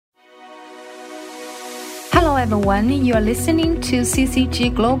Hello, everyone. You are listening to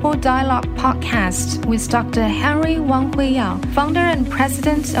CCG Global Dialogue Podcast with Dr. Henry Wang Huiyao, founder and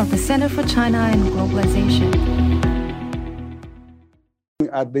president of the Center for China and Globalization.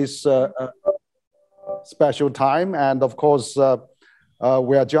 At this special time, and of course, we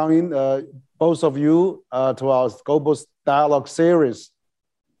are joining both of you to our Global Dialogue series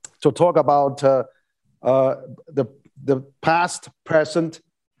to talk about the past, present,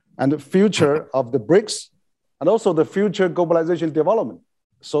 and the future of the BRICS, and also the future globalization development.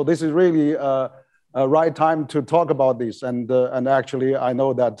 So this is really a right time to talk about this. And actually, I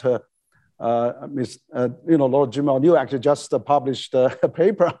know that Lord Jim O Neill actually just published a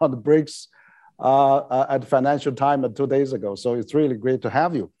paper on the BRICS at Financial Times 2 days ago. So it's really great to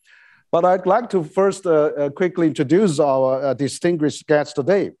have you. But I'd like to first quickly introduce our distinguished guest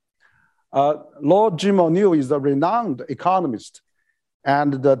today. Lord Jim O Neill is a renowned economist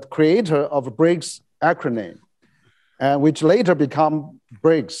and the creator of BRICS acronym, and which later become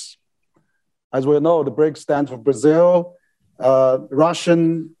BRICS. As we know, the BRICS stands for Brazil,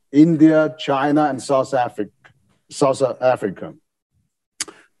 Russian, India, China, and South Africa.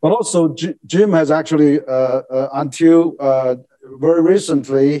 But also, Jim has actually, until very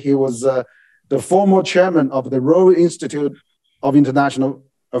recently, he was the former chairman of the Royal Institute of International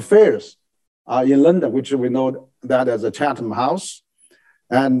Affairs in London, which we know that as a Chatham House.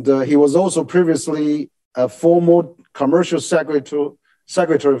 And he was also previously a former commercial secretary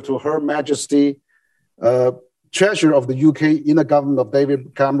to Her Majesty, Treasurer of the UK inner government of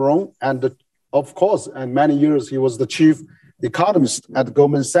David Cameron. And of course, and many years, he was the chief economist at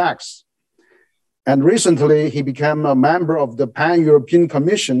Goldman Sachs. And recently, he became a member of the Pan-European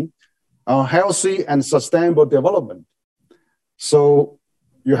Commission on Healthy and Sustainable Development. So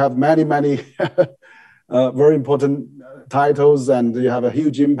you have many, many very important titles, and you have a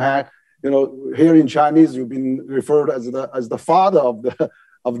huge impact. You know, here in Chinese, you've been referred as the father of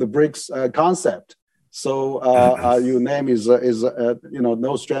the BRICS concept. So your name is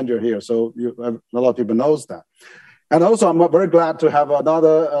no stranger here. So a lot of people knows that. And also, I'm very glad to have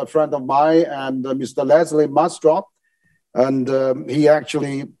another friend of mine, and Mr. Leslie Maasdorp, and he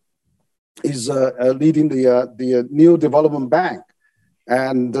actually is leading the New Development Bank,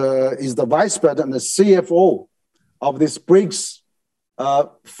 and is the vice president and the CFO of this BRICS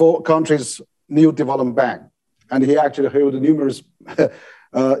 4 countries New Development Bank. And he actually held numerous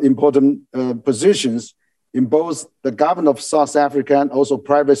important positions in both the government of South Africa and also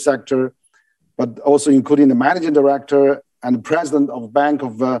private sector, but also including the managing director and president of Bank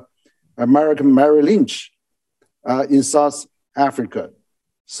of America Merrill Lynch in South Africa.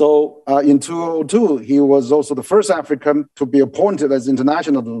 So in 2002, he was also the first African to be appointed as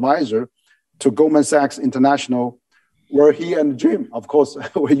international advisor to Goldman Sachs International, where he and Jim, of course,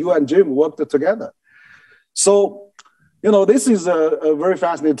 where you and Jim worked together. So, this is a very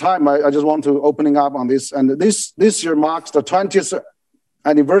fascinating time. I just want to opening up on this. And this year marks the 20th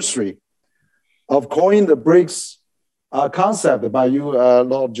anniversary of coining the BRICS concept by you,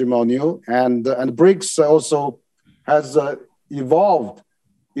 Lord Jim O Neill. And BRICS also has evolved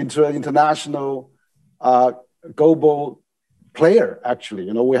into an international global player, actually.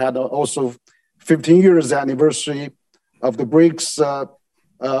 We had also 15 years anniversary of the BRICS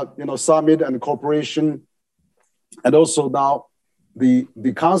summit and cooperation. And also now the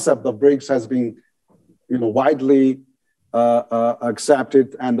concept of BRICS has been widely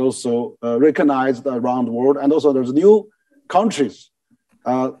accepted and also recognized around the world. And also there's new countries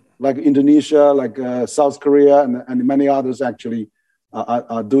like Indonesia, like South Korea, and many others actually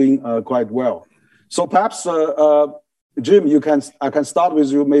are doing quite well. So perhaps, Jim, I can start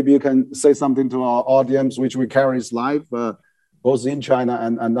with you. Maybe you can say something to our audience, which we carry live, both in China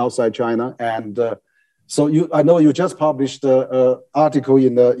and outside China. And so I know you just published an article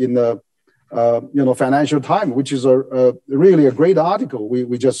in the Financial Times, which is really a great article.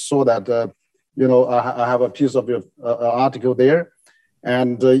 We just saw that. I have a piece of your article there,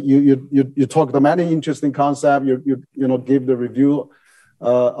 and you talked about many interesting concepts. You give the review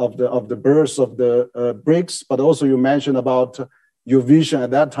of the birth of the BRICS, but also you mentioned about your vision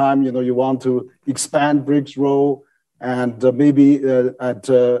at that time. You want to expand BRICS role, and maybe at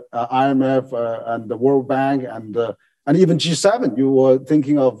IMF and the World Bank and even G7, you were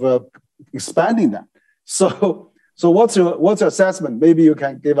thinking of expanding that. So what's your assessment? Maybe you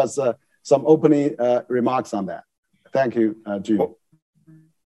can give us some opening remarks on that. Thank you, Jim.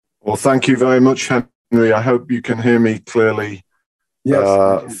 Well, thank you very much, Henry. I hope you can hear me clearly.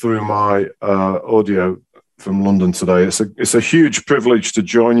 Yes, through my audio from London today. It's a huge privilege to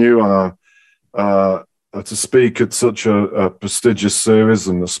join you and to speak at such a prestigious series,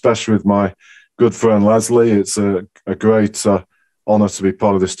 and especially with my good friend Leslie. It's a great honor to be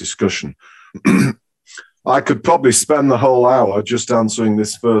part of this discussion. I could probably spend the whole hour just answering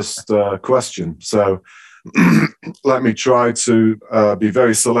this first question. So let me try to be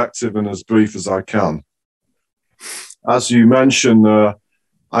very selective and as brief as I can. As you mentioned, I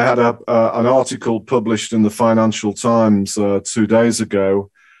had an article published in the Financial Times 2 days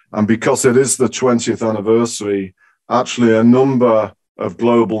ago, and because it is the 20th anniversary, actually a number of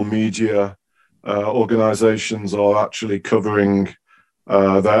global media organizations are actually covering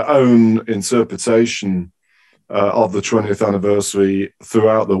their own interpretation of the 20th anniversary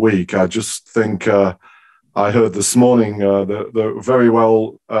throughout the week. I just think I heard this morning the very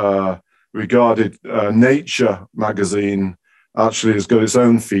well regarded Nature magazine actually has got its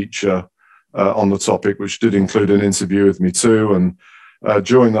own feature on the topic, which did include an interview with me too. And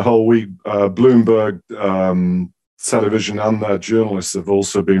during the whole week, Bloomberg television and their journalists have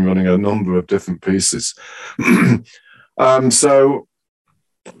also been running a number of different pieces. So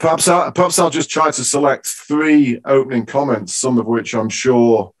perhaps I'll just try to select 3 opening comments, some of which I'm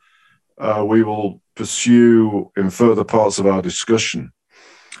sure we will pursue in further parts of our discussion.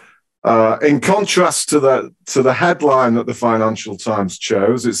 In contrast to the headline that the Financial Times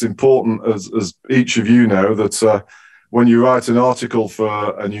chose, it's important, as each of you know, that when you write an article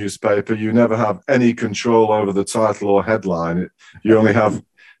for a newspaper, you never have any control over the title or headline. You only have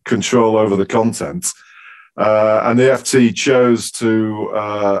control over the content. And the FT chose to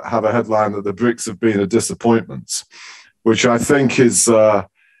have a headline that the BRICS have been a disappointment, which I think is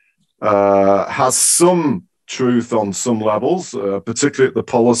has some truth on some levels, particularly at the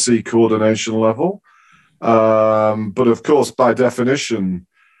policy coordination level. But of course, by definition,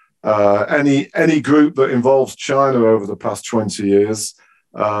 any group that involves China over the past 20 years,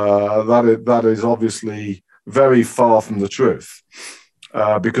 that is obviously very far from the truth.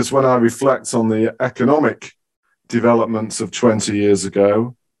 Because when I reflect on the economic developments of 20 years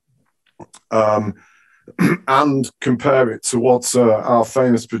ago and compare it to what our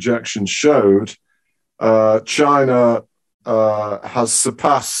famous projections showed, China has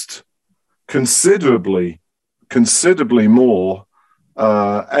surpassed considerably more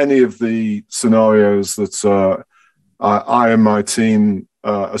any of the scenarios that I and my team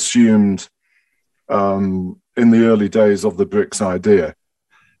assumed in the early days of the BRICS idea.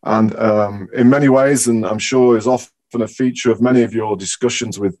 And in many ways, and I'm sure is often a feature of many of your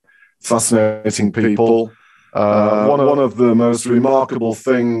discussions with fascinating people, one of the most remarkable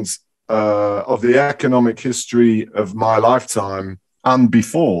things of the economic history of my lifetime and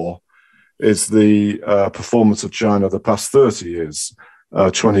before is the performance of China the past 30 years,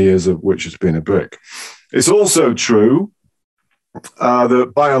 20 years of which has been a BRIC. It's also true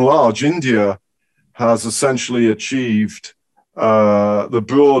that by and large, India has essentially achieved the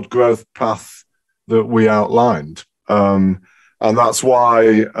broad growth path that we outlined. And that's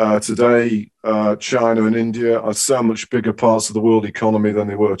why today China and India are so much bigger parts of the world economy than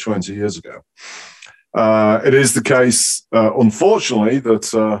they were 20 years ago. It is the case, unfortunately,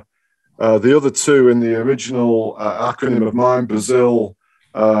 that the other two in the original acronym of mine, Brazil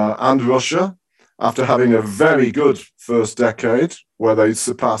and Russia, after having a very good first decade where they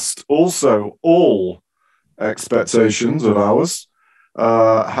surpassed also all expectations of ours,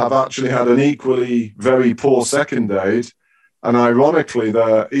 have actually had an equally very poor second decade. And ironically,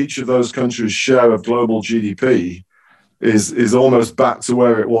 each of those countries' share of global GDP is almost back to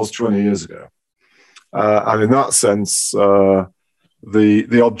where it was 20 years ago. And in that sense,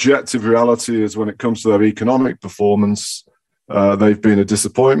 the objective reality is when it comes to their economic performance, they've been a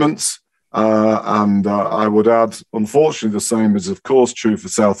disappointment. And I would add, unfortunately, the same is, of course, true for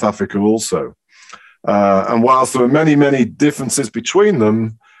South Africa also. And whilst there are many, many differences between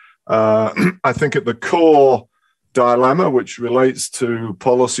them, I think at the core dilemma, which relates to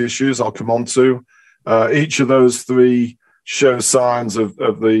policy issues I'll come on to, each of those 3 show signs of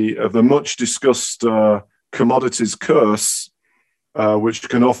the much discussed commodities curse, which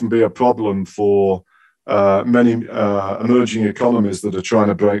can often be a problem for many emerging economies that are trying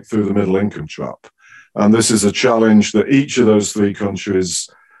to break through the middle income trap. And this is a challenge that each of those 3 countries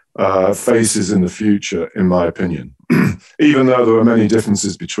faces in the future, in my opinion, even though there are many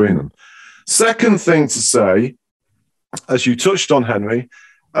differences between them. Second thing to say, as you touched on, Henry,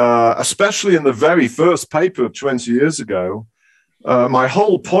 especially in the very first paper of 20 years ago, my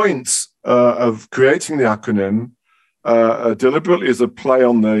whole point of creating the acronym deliberately is a play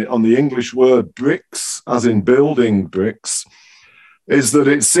on the English word BRICS, as in building bricks, is that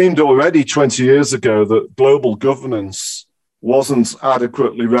it seemed already 20 years ago that global governance wasn't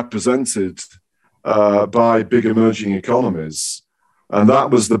adequately represented by big emerging economies. And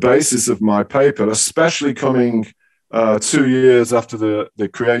that was the basis of my paper, especially coming 2 years after the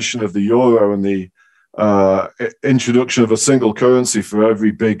creation of the euro and the introduction of a single currency for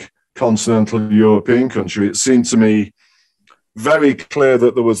every big continental European country. It seemed to me very clear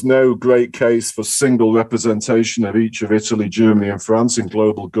that there was no great case for single representation of each of Italy, Germany, and France in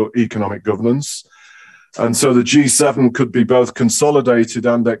global economic governance. And so the G7 could be both consolidated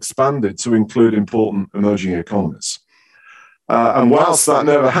and expanded to include important emerging economies. And whilst that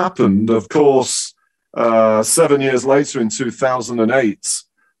never happened, of course, 7 years later in 2008,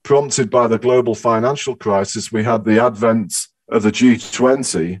 prompted by the global financial crisis, we had the advent of the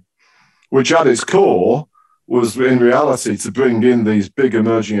G20, which at its core was in reality to bring in these big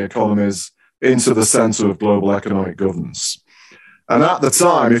emerging economies into the center of global economic governance. And at the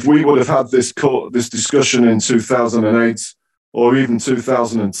time, if we would have had this discussion in 2008 or even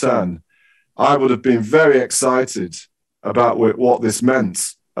 2010, I would have been very excited about what this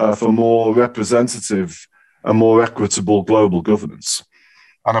meant for more representative and more equitable global governance.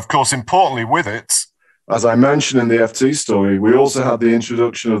 And of course, importantly with it, as I mentioned in the FT story, we also had the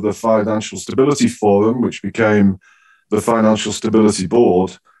introduction of the Financial Stability Forum, which became the Financial Stability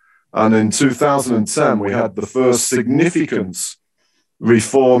Board. And in 2010, we had the first significant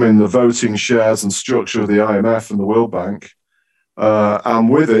reform in the voting shares and structure of the IMF and the World Bank. And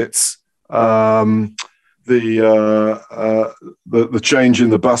with it, the change in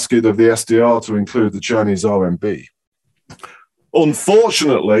the basket of the SDR to include the Chinese RMB.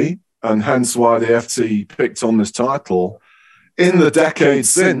 Unfortunately, and hence why the FT picked on this title, in the decade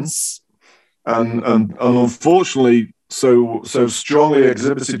since, and unfortunately so strongly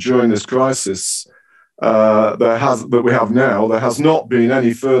exhibited during this crisis there has not been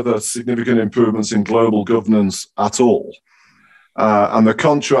any further significant improvements in global governance at all. And the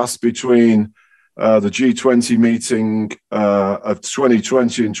contrast between the G20 meeting of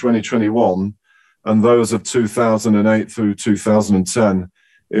 2020 and 2021 and those of 2008 through 2010,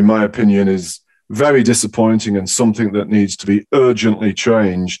 in my opinion, is very disappointing and something that needs to be urgently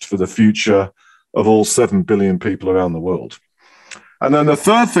changed for the future of all 7 billion people around the world. And then the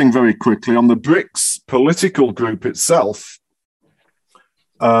third thing, very quickly, on the BRICS political group itself,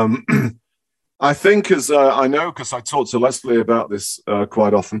 I think, as I know, because I talk to Leslie about this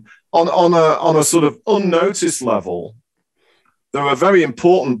quite often, on a sort of unnoticed level, there are very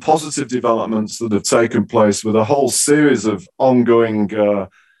important positive developments that have taken place with a whole series of ongoing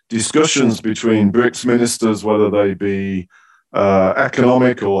discussions between BRICS ministers, whether they be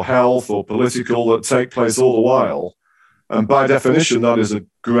economic or health or political, that take place all the while. And by definition, that is a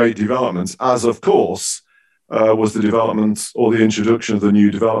great development, as of course was the development or the introduction of the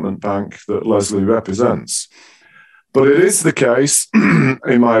new development bank that Leslie represents. But it is the case,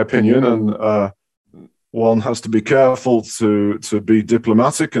 in my opinion, and one has to be careful to be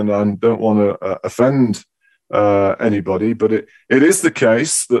diplomatic, and I don't want to offend anybody, but it is the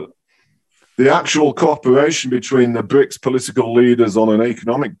case that the actual cooperation between the BRICS political leaders on an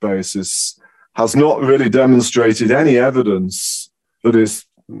economic basis has not really demonstrated any evidence that it's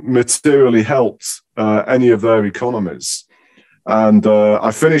materially helped any of their economies. And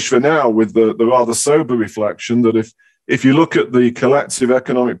I finish for now with the rather sober reflection that if you look at the collective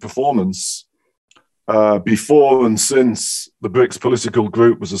economic performance before and since the BRICS political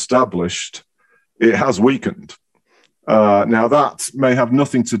group was established, it has weakened. Now, that may have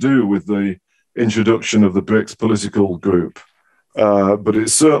nothing to do with the introduction of the BRICS political group, but it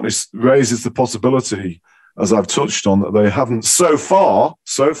certainly raises the possibility, as I've touched on, that they haven't so far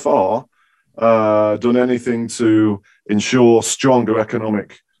done anything to ensure stronger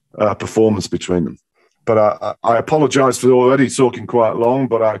economic performance between them. But I apologize for already talking quite long,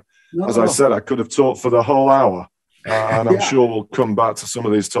 but I said, I could have talked for the whole hour, and I'm sure we'll come back to some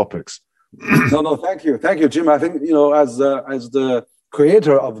of these topics. No, thank you, Jim. I think, as the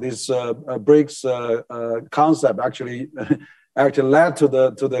creator of this BRICS concept, actually led to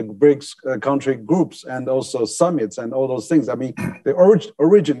the BRICS country groups and also summits and all those things. I mean, the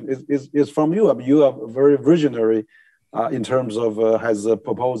origin is from you. I mean, you are very visionary in terms of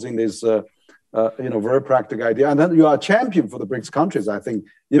proposing this very practical idea, and then you are a champion for the BRICS countries. I think,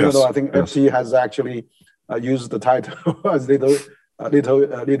 even though I think FT has actually used the title as little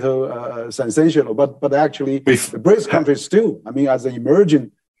sensational, but actually the BRICS countries still, I mean, as an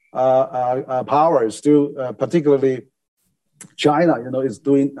emerging power, still particularly China, is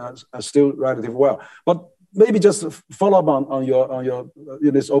doing still relatively well. But maybe just follow up on your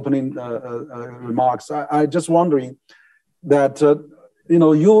this opening remarks. I just wondering that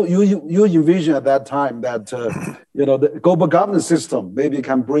you envision at that time that the global governance system maybe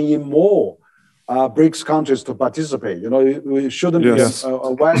can bring in more BRICS countries to participate. You know, we shouldn't be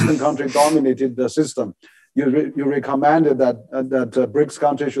a Western country dominated the system. You recommended that BRICS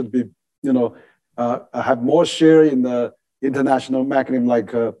countries should be, you know, have more share in the international mechanism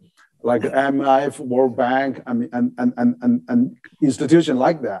like MIF, World Bank, and institutions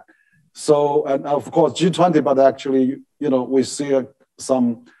like that. So, and of course G20, but actually, you know, we see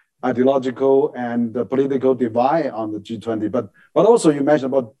some ideological and political divide on the G20. But also you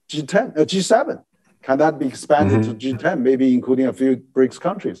mentioned about G10, G7. Can that be expanded to G10, maybe including a few BRICS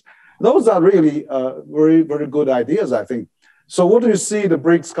countries? Those are really very, very good ideas, I think. So what do you see the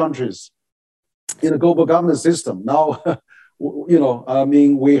BRICS countries in the global governance system? Now, you know, I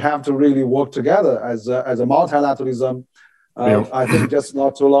mean, we have to really work together as a multilateralism. I think just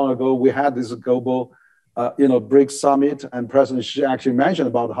not too long ago, we had this global, you know, BRICS summit, and President Xi actually mentioned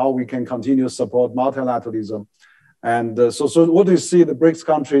about how we can continue to support multilateralism. And so what do you see the BRICS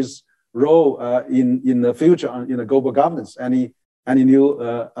countries' role in the future in the global governance? Any new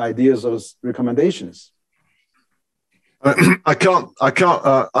ideas or recommendations? I can't.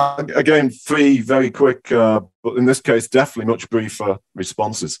 Again, three very quick, but in this case, definitely much briefer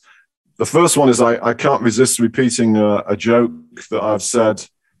responses. The first one is I can't resist repeating a joke that I've said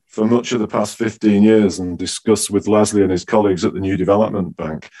for much of the past 15 years and discussed with Leslie and his colleagues at the New Development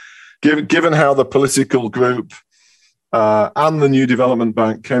Bank. Given how the political group and the New Development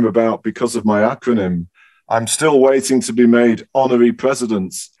Bank came about because of my acronym, I'm still waiting to be made honorary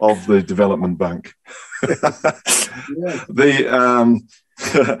president of the Development Bank. The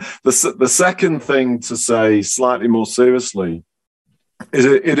second thing to say, slightly more seriously, is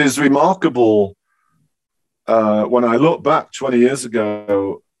it is remarkable when I look back 20 years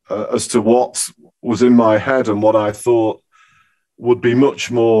ago as to what was in my head and what I thought would be much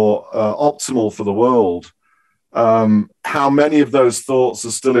more optimal for the world. How many of those thoughts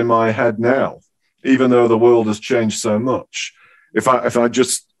are still in my head now, even though the world has changed so much? If I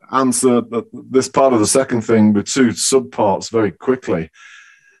just answer this part of the second thing with two subparts very quickly.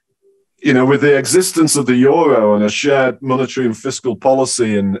 You know, with the existence of the euro and a shared monetary and fiscal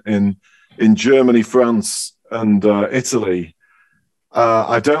policy in Germany, France, and Italy,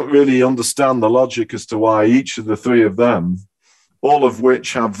 I don't really understand the logic as to why each of the three of them, all of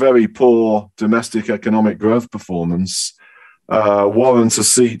which have very poor domestic economic growth performance, warrant a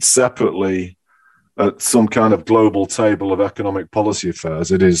seat separately at some kind of global table of economic policy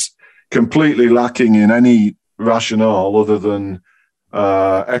affairs. It is completely lacking in any rationale other than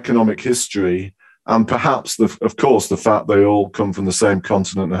economic history and perhaps, of course, the fact they all come from the same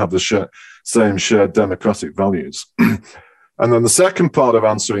continent and have the same shared democratic values. And then the second part of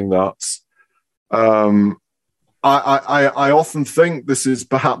answering that, I often think this is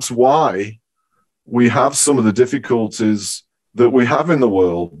perhaps why we have some of the difficulties that we have in the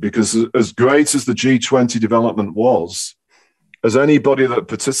world, because as great as the G20 development was, as anybody that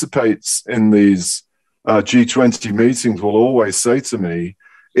participates in these G20 meetings will always say to me,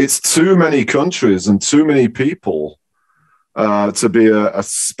 it's too many countries and too many people to be a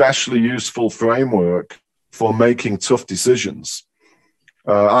especially useful framework for making tough decisions.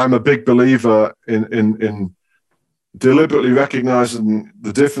 I'm a big believer in deliberately recognizing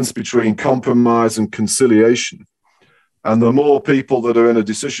the difference between compromise and conciliation. And the more people that are in a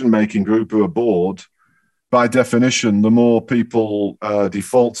decision-making group or a board, by definition, the more people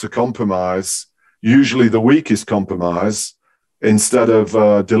default to compromise, usually the weakest compromise, instead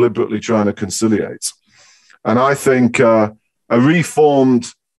of deliberately trying to conciliate. And I think a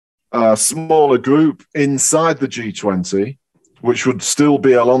reformed smaller group inside the G20, which would still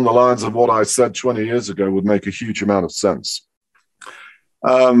be along the lines of what I said 20 years ago, would make a huge amount of sense.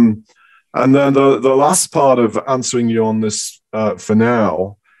 And then the last part of answering you on this for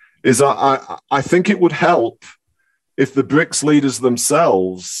now is I think it would help if the BRICS leaders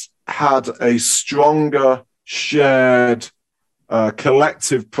themselves had a stronger shared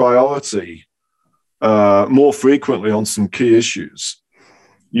collective priority more frequently on some key issues.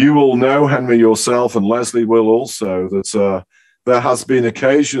 You will know, Henry, yourself, and Leslie will also, that there has been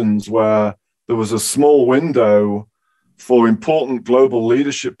occasions where there was a small window for important global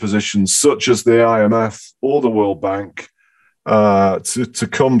leadership positions, such as the IMF or the World Bank, to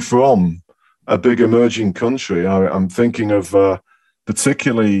come from a big emerging country. I'm thinking of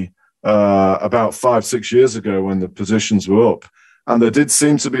particularly about 5-6 years ago when the positions were up. And there did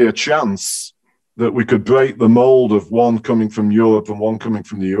seem to be a chance that we could break the mold of one coming from Europe and one coming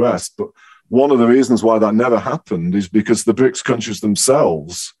from the US. But one of the reasons why that never happened is because the BRICS countries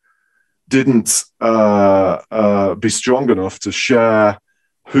themselves didn't be strong enough to share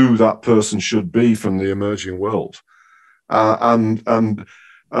who that person should be from the emerging world. And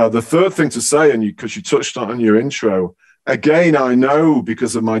The third thing to say, and because you touched on it in your intro, again, I know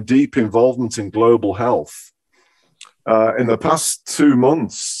because of my deep involvement in global health, in the past 2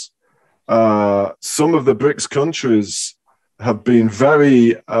 months, some of the BRICS countries have been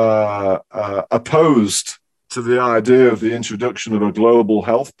very opposed to the idea of the introduction of a global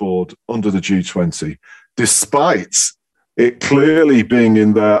health board under the G20, despite it clearly being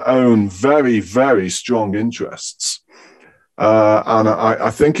in their own very, very strong interests. And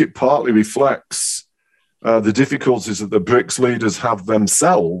I think it partly reflects the difficulties that the BRICS leaders have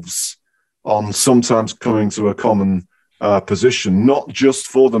themselves on sometimes coming to a common position, not just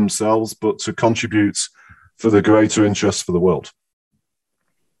for themselves, but to contribute for the greater interest for the world.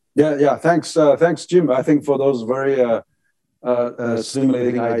 Yeah. Thanks, Jim. I think for those very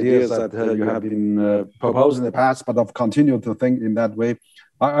stimulating ideas that you have been proposed in the past, but I've continued to think in that way.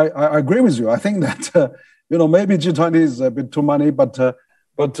 I agree with you. I think that maybe G20 is a bit too many, but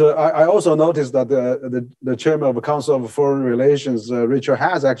I also noticed that the chairman of the Council of Foreign Relations, Richard,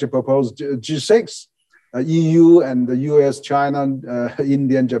 has actually proposed G6, EU and the US, China,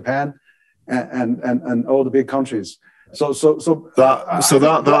 India, and Japan, and all the big countries. So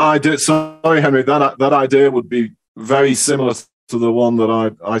that idea. Sorry, Henry. That idea would be very similar to the one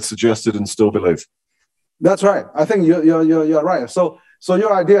that I suggested and still believe. That's right. I think you're right. So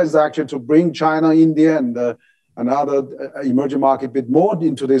your idea is actually to bring China, India, and other emerging market a bit more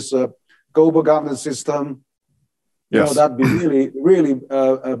into this global governance system. Yes, that'd be really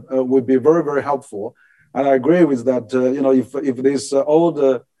would be very, very helpful. And I agree with that. If this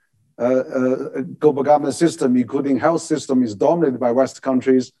old global governance system, including health system, is dominated by West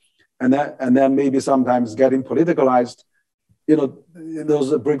countries, and then maybe sometimes getting politicalized,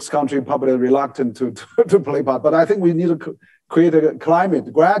 those BRICS countries probably reluctant to play part. But I think we need to create a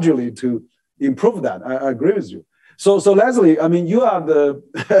climate gradually to improve that. I agree with you. So Leslie, I mean, you are the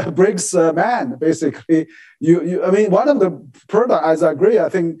BRICS man, basically. One of the products, as I agree, I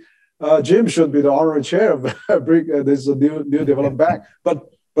think Jim should be the honorary chair of this new development bank.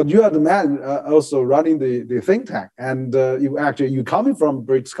 But you are the man also running the think tank, and you coming from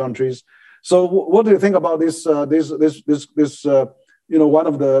BRICS countries. So what do you think about this? One of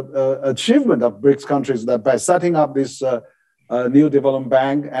the achievement of BRICS countries, that by setting up this new development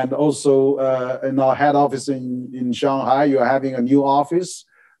bank, and also in our head office in Shanghai, you are having a new office,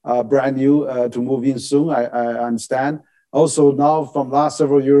 brand new, to move in soon. I understand. Also now, from last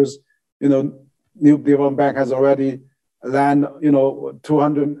several years, new development bank has already land,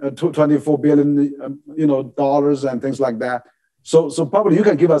 $224 billion, dollars and things like that. So probably you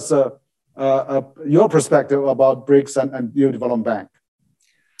can give us your perspective about BRICS and new development bank.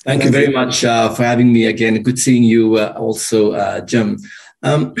 Thank you very much for having me again. Good seeing you also, Jim.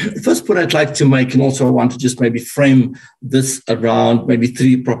 First point I'd like to make, and also I want to just maybe frame this around maybe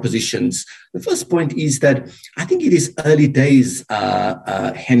 3 propositions. The first point is that I think it is early days,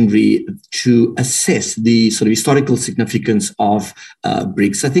 Henry, to assess the sort of historical significance of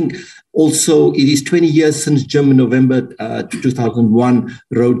BRICS. I think also it is 20 years since Jim in November 2001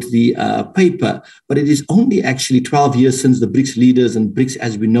 wrote the paper, but it is only actually 12 years since the BRICS leaders and BRICS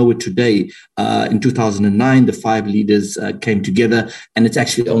as we know it today, in 2009, the 5 leaders came together, and it's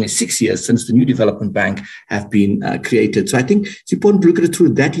actually only 6 years since the new development bank have been created. So I think it's important to look at it through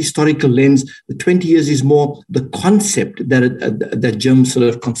that historical lens. The 20 years is more the concept that Jim sort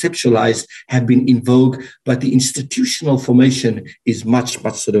of conceptualized have been in vogue, but the institutional formation is much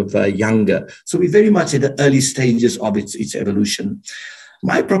sort of younger. So we're very much at the early stages of its evolution.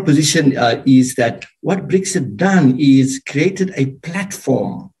 My proposition is that what BRICS have done is created a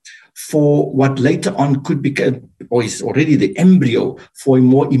platform for what later on could become, or is already the embryo for a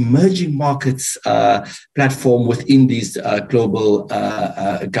more emerging markets platform within these global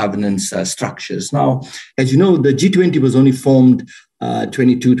governance structures. Now, as you know, the G20 was only formed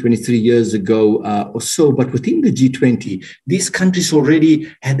 22, 23 years ago or so, but within the G20, these countries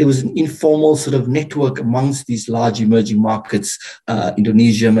already had, there was an informal sort of network amongst these large emerging markets.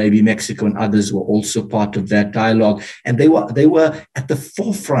 Indonesia, maybe Mexico and others were also part of that dialogue. And they were at the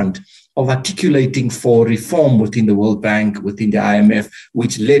forefront of articulating for reform within the World Bank, within the IMF,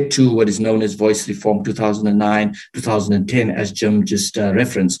 which led to what is known as Voice Reform 2009, 2010, as Jim just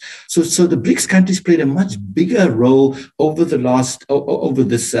referenced. So the BRICS countries played a much bigger role over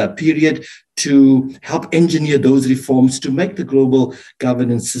this period to help engineer those reforms to make the global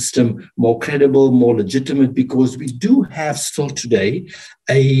governance system more credible, more legitimate, because we do have still today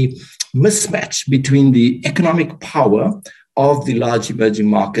a mismatch between the economic power of the large emerging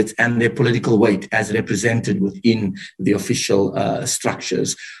markets and their political weight as represented within the official structures.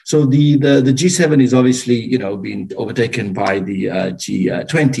 So the G7 is obviously, being overtaken by the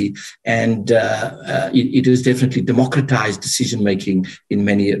G20, and it has definitely democratized decision-making in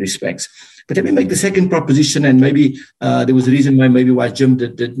many respects. But let me make the second proposition, and maybe there was a reason why Jim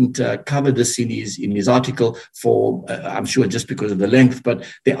didn't cover this in his article for, I'm sure, just because of the length, but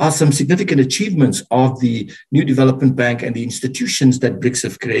there are some significant achievements of the New Development Bank and the institutions that BRICS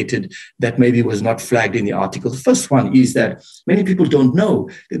have created that maybe was not flagged in the article. The first one is that many people don't know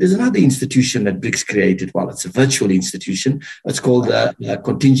that there's another institution that BRICS created. Well, it's a virtual institution. It's called the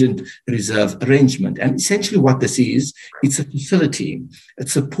Contingent Reserve Arrangement. And essentially what this is, it's a facility.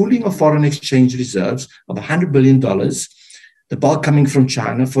 It's a pooling of foreign exchange reserves of $100 billion, the bulk coming from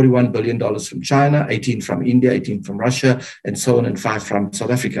China, $41 billion from China, 18 from India, 18 from Russia, and so on, and 5 from South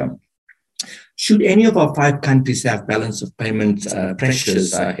Africa. Should any of our 5 countries have balance of payment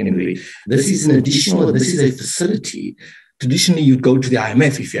pressures, anyway, this is an additional, this is a facility. Traditionally, you'd go to the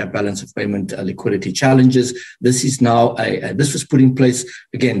IMF if you have balance of payment liquidity challenges. This is now, this was put in place.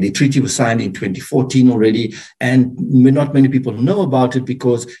 Again, the treaty was signed in 2014 already, and not many people know about it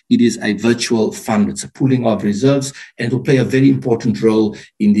because it is a virtual fund. It's a pooling of reserves, and it will play a very important role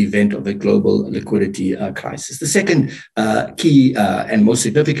in the event of a global liquidity crisis. The second key and most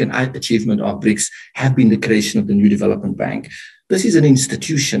significant achievement of BRICS have been the creation of the New Development Bank. This is an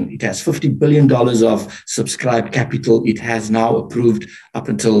institution. It has $50 billion of subscribed capital. It has now approved, up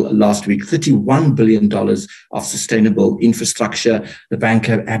until last week, $31 billion of sustainable infrastructure. The bank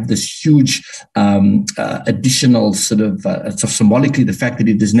have this huge additional sort of symbolically, the fact that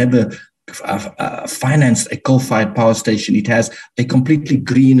it has never financed a coal-fired power station. It has a completely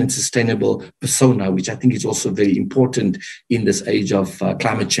green and sustainable persona, which I think is also very important in this age of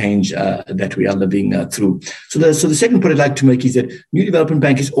climate change that we are living through. So the second point I'd like to make is that New Development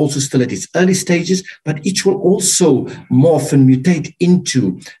Bank is also still at its early stages, but it will also morph and mutate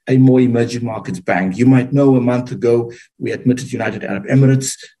into a more emerging markets bank. You might know a month ago, we admitted United Arab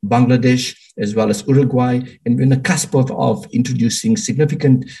Emirates, Bangladesh, as well as Uruguay, and we're in the cusp of introducing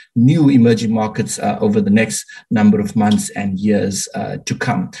significant new emerging markets over the next number of months and years to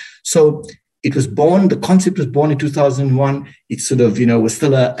come. So it was born, the concept was born in 2001. It sort of, was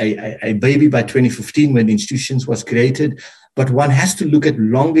still a baby by 2015 when the institutions was created. But one has to look at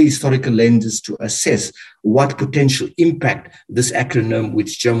longer historical lenses to assess what potential impact this acronym,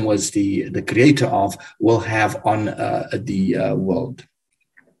 which Jim was the creator of, will have on the world.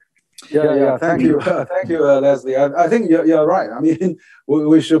 Yeah. Thank you, Leslie. I think you're right. I mean,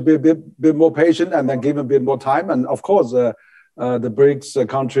 we should be a bit more patient and then give a bit more time. And of course, the BRICS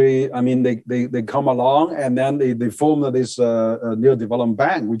country, I mean, they come along and then they form this New Development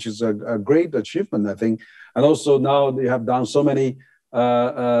Bank, which is a great achievement, I think. And also now they have done so many,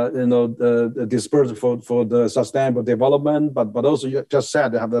 disbursement for the sustainable development, but also you just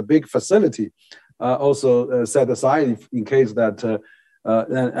said they have a big facility also set aside in case that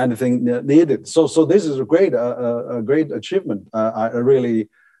anything needed. So this is a great achievement. I really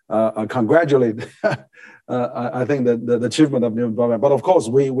congratulate. I think that the achievement of New Development. But of course,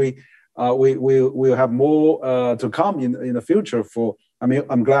 we have more to come in the future.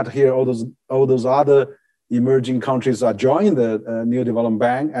 I'm glad to hear all those other emerging countries are joining the New Development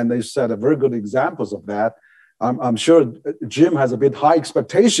Bank, and they set a very good examples of that. I'm sure Jim has a bit high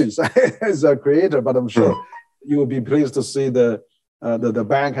expectations as a creator, but I'm sure you will be pleased to see the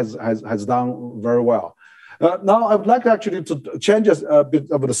bank has done very well. Now, I would like actually to change a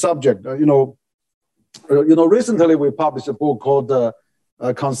bit of the subject. Recently we published a book called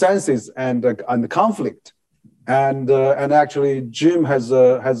 "Consensus and Conflict," and actually Jim has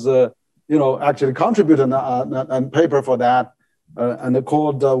actually contributed a paper for that, and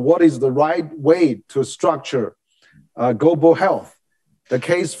called "What is the right way to structure global health? The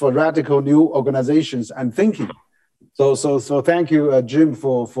case for radical new organizations and thinking." So thank you, Jim,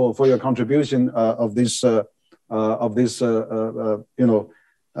 for your contribution of this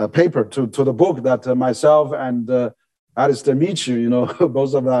paper to the book that myself and Alistair Michu,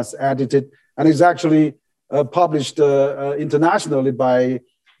 both of us edited, and it's actually published internationally by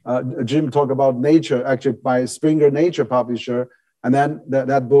Jim talked about Nature, actually by Springer Nature publisher, and then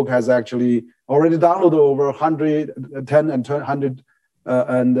that book has actually already downloaded over 110 and 200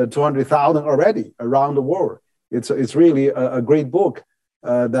 and 200,000 already around the world. It's really a great book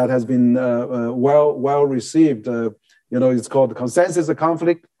that has been well received. It's called "Consensus and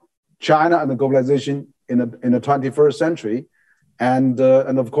Conflict: China and the Globalization in the 21st Century," and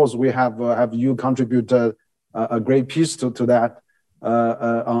of course we have you contribute a great piece to that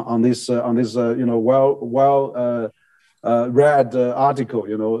on this read article.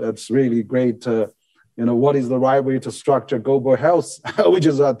 It's really great. What is the right way to structure global health, which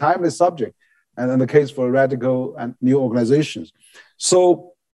is a timely subject, and in the case for radical and new organizations.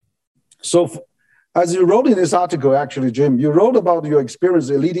 So as you wrote in this article, actually, Jim, you wrote about your experience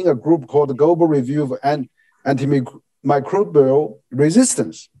in leading a group called the Global Review of Antimicrobial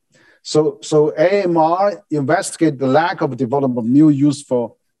Resistance. So AMR investigate the lack of development of new use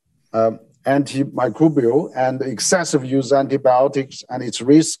for antimicrobial and excessive use of antibiotics and its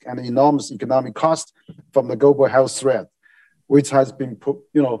risk and enormous economic cost from the global health threat, which has been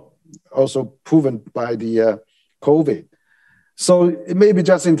also proven by the COVID. So it may be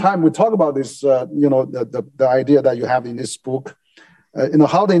just in time we talk about this, the idea that you have in this book,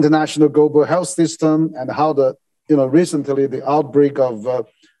 how the international global health system and how recently the outbreak of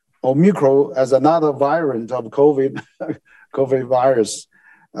Omicron as another variant of COVID virus,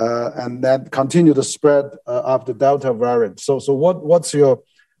 and that continue to spread of the Delta variant. So what's your,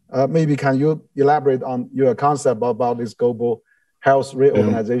 maybe can you elaborate on your concept about this global health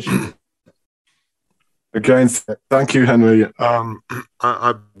reorganization? Again, thank you, Henry.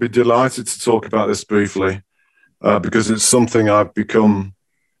 I'd be delighted to talk about this briefly because it's something I've become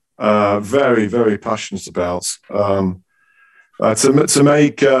very, very passionate about. To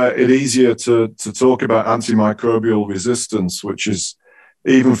make it easier to talk about antimicrobial resistance, which is,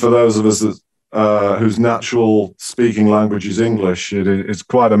 even for those of us that, whose natural speaking language is English, it's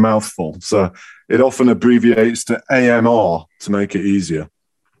quite a mouthful. So it often abbreviates to AMR to make it easier.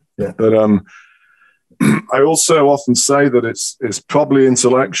 Yeah. But I also often say that it's probably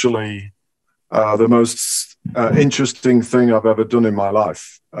intellectually the most interesting thing I've ever done in my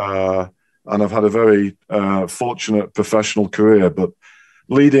life. And I've had a very fortunate professional career, but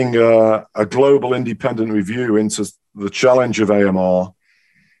leading a global independent review into the challenge of AMR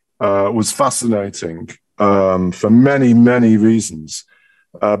was fascinating for many, many reasons,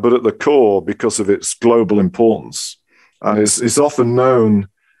 but at the core, because of its global importance. And it's often known,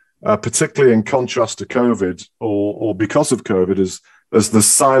 particularly in contrast to COVID or because of COVID, as the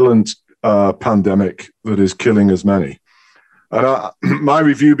silent pandemic that is killing as many. And my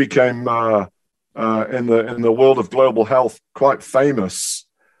review became, in the world of global health, quite famous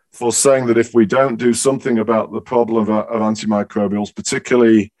for saying that if we don't do something about the problem of antimicrobials,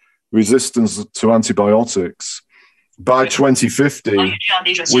 particularly resistance to antibiotics, by 2050,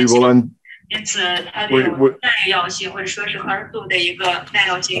 we will end. I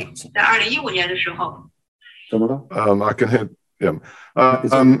can hear. Yeah.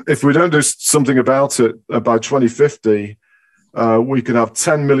 If we don't do something about it by 2050, we could have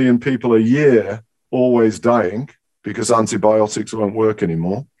 10 million people a year always dying because antibiotics won't work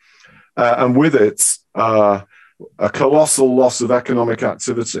anymore. And with it, a colossal loss of economic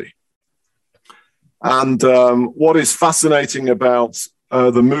activity. And what is fascinating about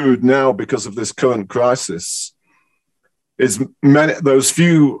the mood now because of this current crisis is those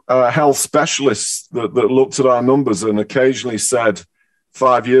few health specialists that looked at our numbers and occasionally said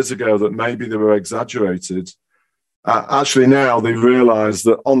 5 years ago that maybe they were exaggerated. Actually, now they realize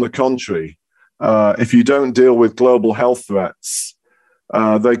that, on the contrary, if you don't deal with global health threats,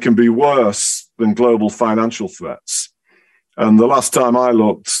 they can be worse than global financial threats. And the last time I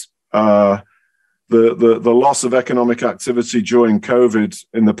looked, the loss of economic activity during COVID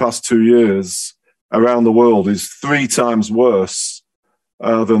in the past 2 years around the world is 3 times worse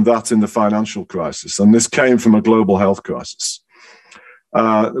than that in the financial crisis. And this came from a global health crisis.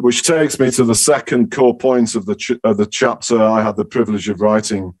 Which takes me to the second core point of the chapter I had the privilege of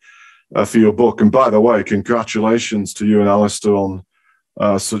writing for your book. And by the way, congratulations to you and Alistair on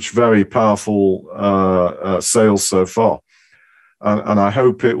such very powerful sales so far. And I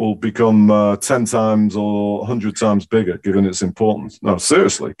hope it will become 10 times or 100 times bigger, given its importance. No,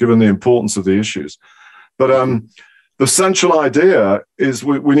 seriously, given the importance of the issues. But the central idea is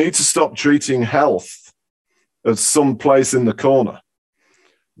we need to stop treating health as some place in the corner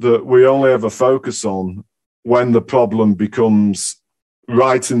that we only ever focus on when the problem becomes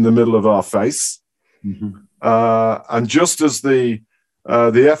right in the middle of our face. Mm-hmm. And just as the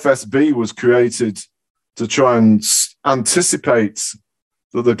FSB was created to try and anticipate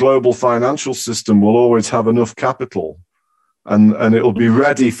that the global financial system will always have enough capital and it will be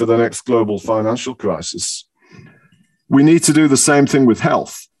ready for the next global financial crisis, we need to do the same thing with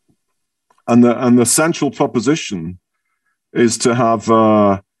health. And the central proposition is to have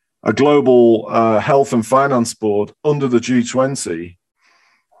a global health and finance board under the G20,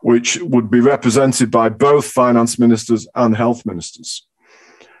 which would be represented by both finance ministers and health ministers.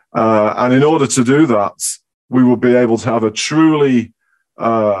 And in order to do that, we will be able to have a truly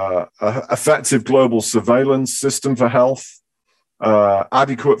effective global surveillance system for health,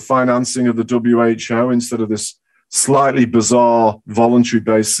 adequate financing of the WHO instead of this slightly bizarre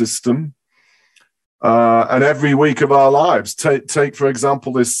voluntary-based system. And every week of our lives, take for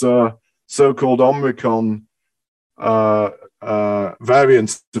example, this so-called Omicron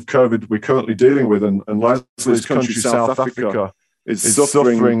variant of COVID we're currently dealing with, and Leslie's country, South Africa, is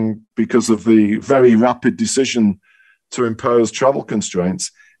suffering because of the very rapid decision to impose travel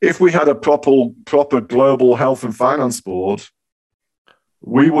constraints. If we had a proper global health and finance board,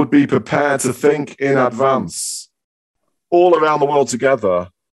 we would be prepared to think in advance, all around the world together,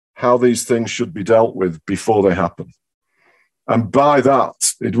 how these things should be dealt with before they happen. And by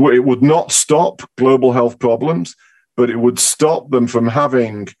that, it would not stop global health problems, but it would stop them from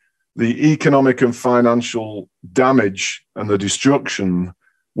having the economic and financial damage and the destruction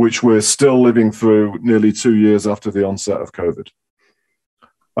which we're still living through nearly 2 years after the onset of COVID.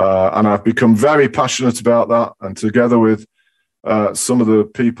 And I've become very passionate about that. And together with some of the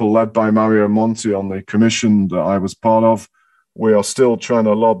people led by Mario Monti on the commission that I was part of, we are still trying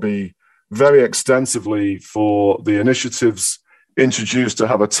to lobby very extensively for the initiatives introduced to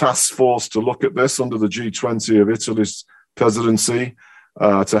have a task force to look at this under the G20 of Italy's presidency,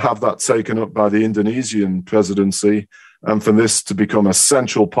 to have that taken up by the Indonesian presidency, and for this to become a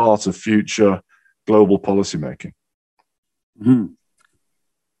central part of future global policymaking. Mm-hmm.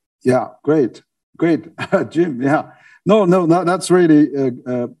 Yeah, great, Jim. Yeah, no, that's really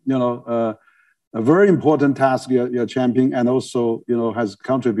a very important task you're championing, and also has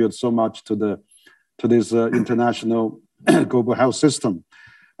contributed so much to this international global health system.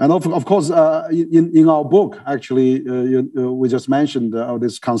 And of course, in our book, actually, we just mentioned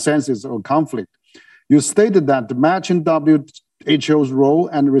this consensus or conflict. You stated that matching WHO's role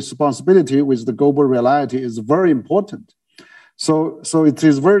and responsibility with the global reality is very important. So it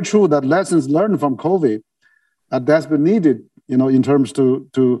is very true that lessons learned from COVID are desperately needed, in terms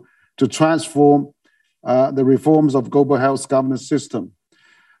to transform the reforms of global health governance system.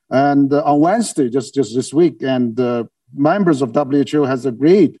 And on Wednesday, just this week, and members of WHO has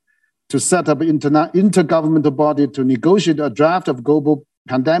agreed to set up an intergovernmental body to negotiate a draft of global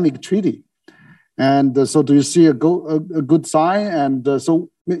pandemic treaty. And so do you see a good sign? And so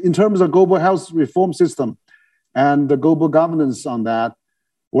in terms of global health reform system and the global governance on that,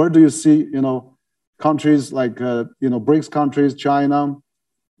 where do you see, countries like, BRICS countries, China,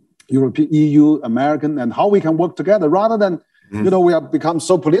 European, EU, American, and how we can work together rather than, we have become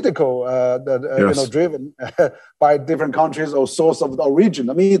so political, yes. Driven by different countries or source of origin.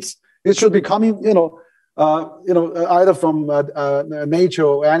 I mean, it should be coming, either from nature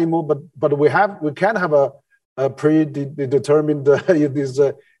or animal, but we can have a predetermined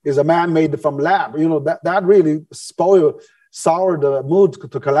is a man-made from lab. That really sour the mood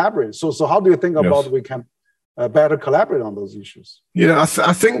to collaborate. So how do you think about we can better collaborate on those issues? Yeah,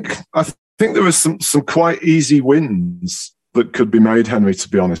 I think there are some quite easy wins that could be made, Henry, to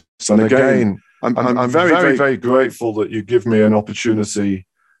be honest. And again, I'm very, very grateful that you give me an opportunity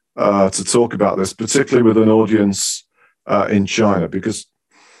to talk about this, particularly with an audience in China, because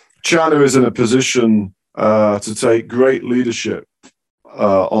China is in a position to take great leadership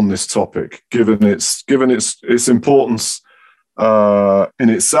on this topic, given its importance in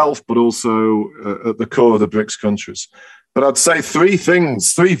itself, but also at the core of the BRICS countries. But I'd say three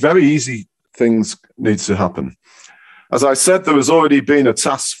very easy things need to happen. As I said, there has already been a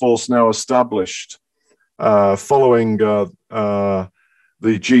task force now established following the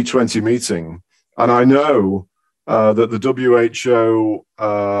G20 meeting. And I know that the WHO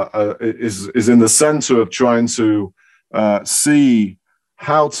is in the center of trying to see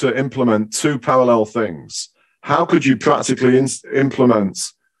how to implement two parallel things. How could you practically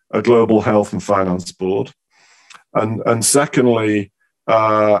implement a global health and finance board? And secondly,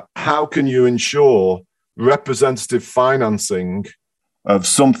 how can you ensure representative financing of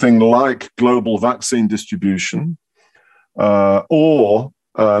something like global vaccine distribution, or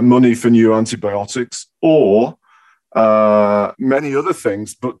money for new antibiotics, or many other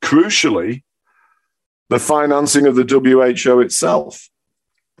things, but crucially, the financing of the WHO itself.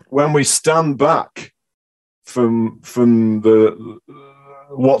 When we stand back from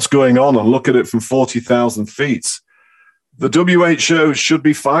what's going on and look at it from 40,000 feet, the WHO should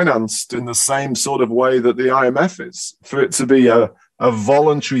be financed in the same sort of way that the IMF is, for it to be a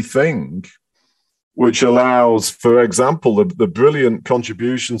voluntary thing, which allows, for example, the brilliant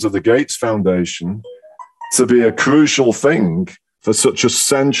contributions of the Gates Foundation to be a crucial thing for such a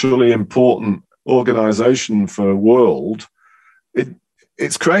centrally important organization for the world.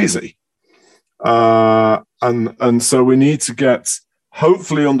 It's crazy. And so we need to get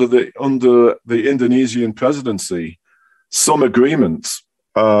hopefully under the Indonesian presidency, some agreement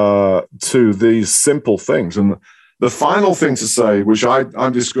to these simple things. And the final thing to say, which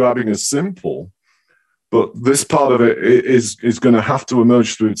I'm describing as simple, but this part of it is going to have to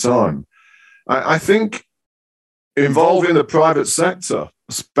emerge through time. I think involving the private sector,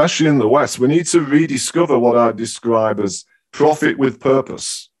 especially in the West, we need to rediscover what I describe as profit with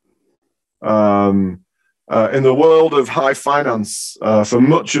purpose. In the world of high finance, for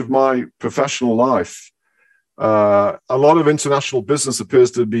much of my professional life, a lot of international business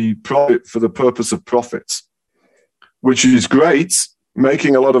appears to be profit for the purpose of profit, which is great.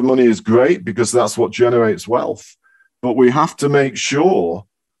 Making a lot of money is great because that's what generates wealth. But we have to make sure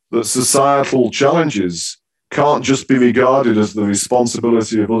that societal challenges can't just be regarded as the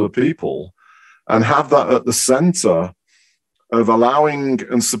responsibility of other people, and have that at the center of allowing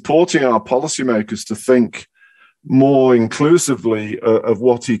and supporting our policymakers to think more inclusively of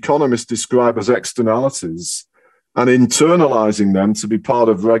what economists describe as externalities, and internalizing them to be part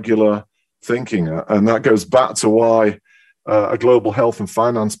of regular thinking. And that goes back to why a global health and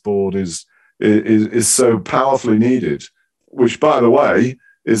finance board is so powerfully needed, which, by the way,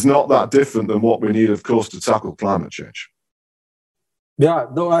 is not that different than what we need, of course, to tackle climate change. Yeah,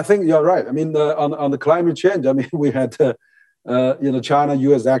 no, I think you're right. I mean, on the climate change, I mean, we had, China,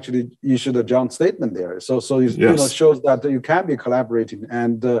 US actually issued a joint statement there. So it shows that you can be collaborating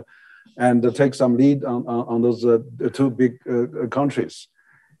and take some lead on those two big countries.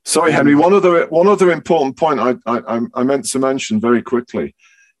 Sorry, Henry. One other important point I meant to mention very quickly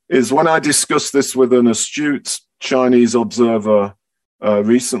is when I discussed this with an astute Chinese observer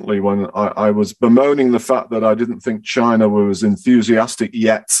recently, when I was bemoaning the fact that I didn't think China was enthusiastic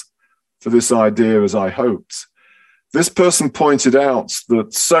yet for this idea as I hoped. This person pointed out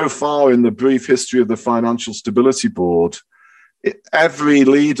that so far in the brief history of the Financial Stability Board, every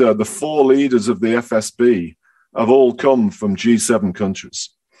leader, the 4 leaders of the FSB, have all come from G7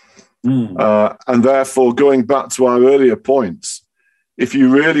 countries. And therefore, going back to our earlier points, if you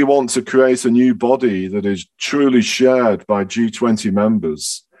really want to create a new body that is truly shared by G20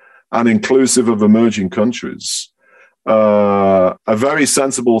 members and inclusive of emerging countries, a very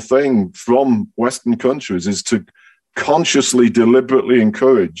sensible thing from Western countries is to consciously, deliberately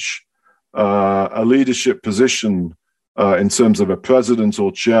encourage a leadership position in terms of a president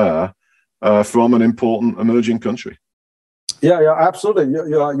or chair from an important emerging country. Yeah, absolutely.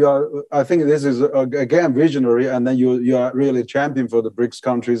 You're, I think this is, again, visionary, and then you are really champion for the BRICS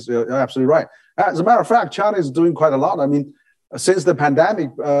countries. You're absolutely right. As a matter of fact, China is doing quite a lot. I mean, since the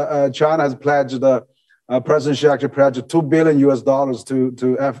pandemic, China has pledged, President Xi actually pledged $2 billion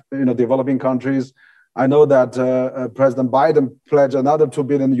to developing countries. I know that President Biden pledged another $2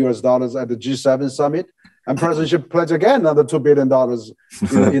 billion at the G7 summit, and President Xi pledged again another $2 billion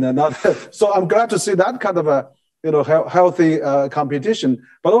in another. So I'm glad to see that kind of a healthy competition.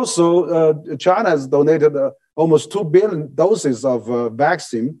 But also, China has donated almost 2 billion doses of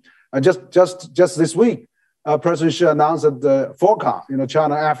vaccine. And just this week, President Xi announced at the FOCA,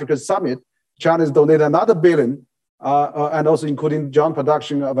 China-Africa Summit, China has donated another billion, and also including joint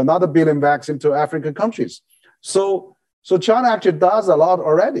production of another billion vaccine to African countries. So China actually does a lot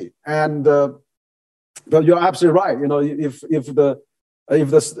already. And but you're absolutely right. If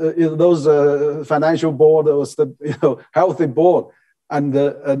those financial board was the healthy board and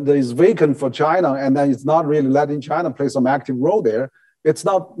is vacant for China, and then it's not really letting China play some active role there, it's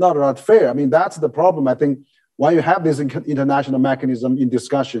not fair. I mean, that's the problem. I think when you have this international mechanism in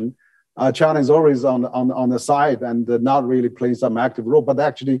discussion, China is always on the side and not really playing some active role. But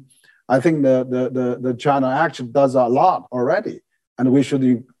actually, I think the China actually does a lot already, and we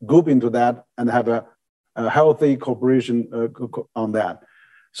should group into that and have a healthy cooperation on that.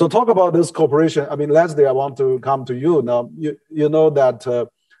 So talk about this cooperation. I mean, Leslie, I want to come to you now. You know that,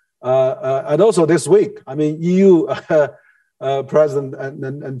 and also this week, I mean, EU President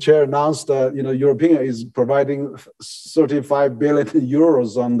and Chair announced, European is providing 35 billion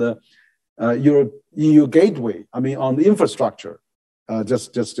euros on the EU gateway. I mean, on the infrastructure,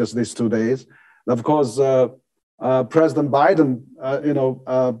 just these 2 days. And of course, President Biden,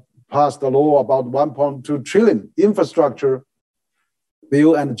 passed a law about 1.2 trillion infrastructure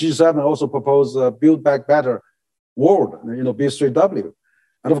bill, and G7 also proposed Build Back Better World, B3W.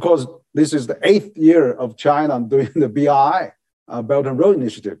 And of course, this is the 8th year of China doing the BRI, Belt and Road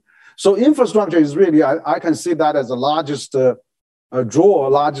Initiative. So infrastructure is really, I can see that as the largest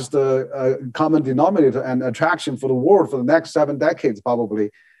largest common denominator and attraction for the world for the next 7 decades,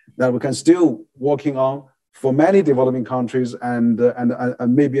 probably, that we can still working on for many developing countries, and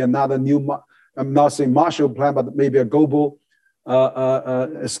maybe another new, I'm not saying Marshall Plan, but maybe a global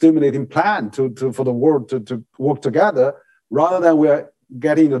stimulating plan for the world to work together, rather than we're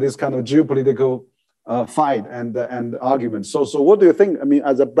getting into this kind of geopolitical fight and argument. So what do you think? I mean,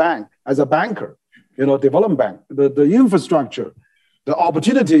 as a banker, development bank, the infrastructure, the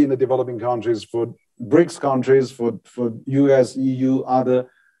opportunity in the developing countries for BRICS countries, for US, EU, other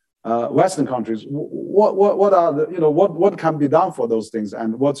Western countries, what are what can be done for those things,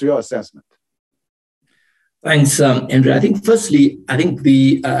 and what's your assessment? Thanks, Andrew. I think firstly,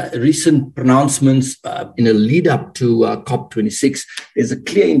 the recent pronouncements in a lead up to COP26 is a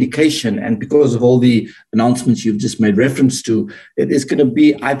clear indication, and because of all the announcements you've just made reference to, it is going to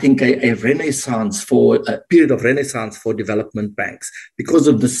be, I think, a period of renaissance for development banks because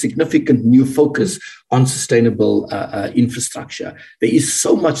of the significant new focus on sustainable infrastructure. There is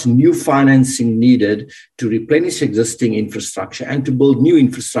so much new financing needed to replenish existing infrastructure and to build new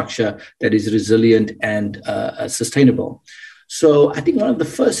infrastructure that is resilient and sustainable. So I think one of the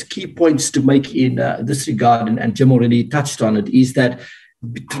first key points to make in this regard, and Jim already touched on it, is that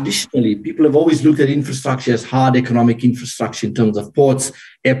traditionally people have always looked at infrastructure as hard economic infrastructure in terms of ports,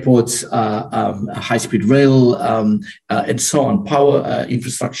 airports, high-speed rail, and so on, power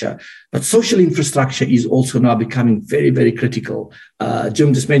infrastructure. But social infrastructure is also now becoming very, very critical.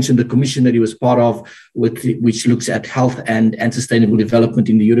 Jim just mentioned the commission that he was part of, which looks at health and sustainable development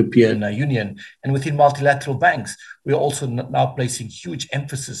in the European Union. And within multilateral banks, we're also now placing huge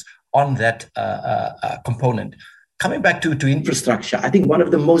emphasis on that component. Coming back to infrastructure, I think one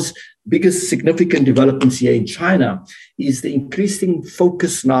of the most biggest significant developments here in China is the increasing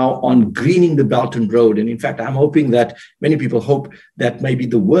focus now on greening the Belt and Road. And in fact, I'm hoping that many people hope that maybe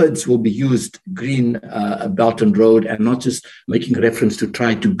the words will be used, green Belt and Road, and not just making reference to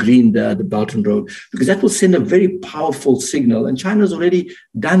try to green the Belt and Road, because that will send a very powerful signal. And China's already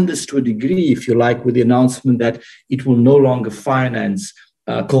done this to a degree, if you like, with the announcement that it will no longer finance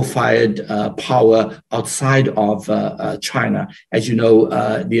coal-fired power outside of China. As you know,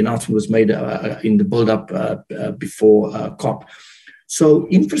 the announcement was made in the build-up before COP. So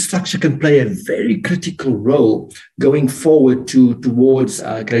infrastructure can play a very critical role going forward towards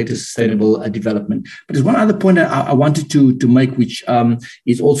greater sustainable development. But there's one other point I wanted to make, which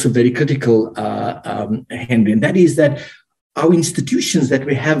is also very critical, Henry, and that is that our institutions that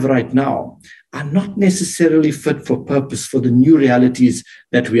we have right now are not necessarily fit for purpose for the new realities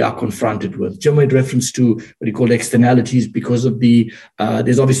that we are confronted with. Jim made reference to what he called externalities because of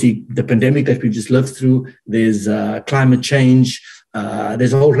there's obviously the pandemic that we've just lived through, there's climate change,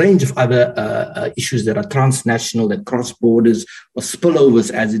 there's a whole range of other issues that are transnational, that cross borders, or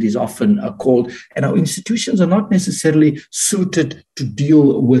spillovers, as it is often called. And our institutions are not necessarily suited to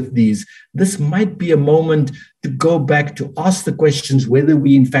deal with these. This might be a moment to go back to ask the questions whether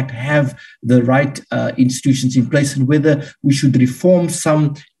we in fact have the right institutions in place and whether we should reform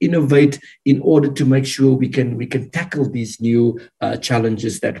some, innovate in order to make sure we can tackle these new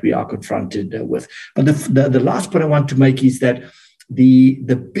challenges that we are confronted with. But the last point I want to make is that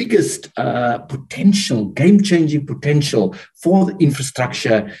the biggest potential, game-changing potential for the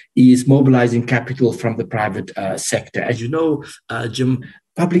infrastructure is mobilizing capital from the private sector. As you know, Jim,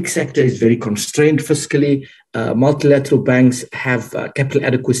 public sector is very constrained fiscally. Multilateral banks have capital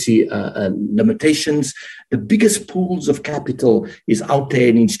adequacy limitations. The biggest pools of capital is out there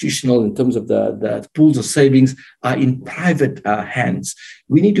in institutional, in terms of the pools of savings, are in private hands.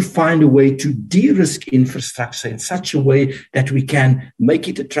 We need to find a way to de-risk infrastructure in such a way that we can make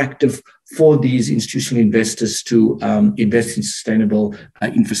it attractive for these institutional investors to invest in sustainable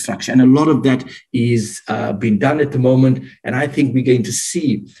infrastructure. And a lot of that is being done at the moment. And I think we're going to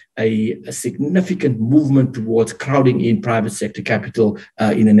see a significant movement towards crowding in private sector capital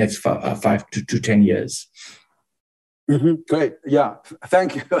in the next 5 to 10 years. Mm-hmm. Great. Yeah.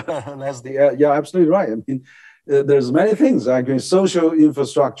 Thank you, Leslie. Yeah, absolutely right. I mean, there's many things. I agree. Social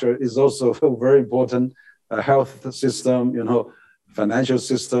infrastructure is also very important. Health system, financial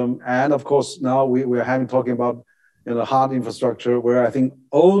system, and of course now we're talking about hard infrastructure, where I think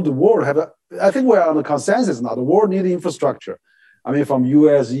all the world I think we're on a consensus now. The world needs infrastructure. I mean, from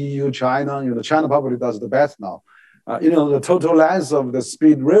US, EU, China. China probably does the best now. The total length of the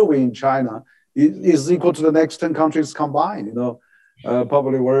speed railway in China is equal to the next 10 countries combined.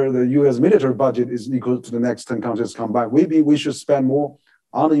 Probably where the US military budget is equal to the next 10 countries combined. Maybe we should spend more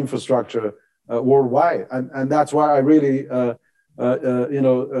on the infrastructure worldwide, and that's why I really.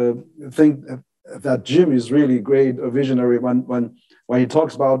 Think that Jim is really great, a visionary when he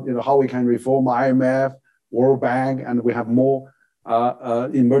talks about how we can reform IMF, World Bank, and we have more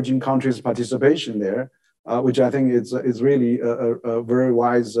emerging countries participation there, which I think is really a very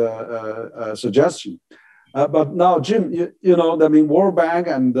wise suggestion. But now, Jim, you know, I mean, World Bank,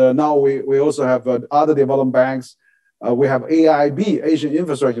 and now we also have other development banks. We have AIB, Asian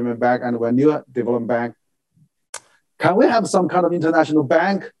Infrastructure Bank, and we're new development bank. Can we have some kind of international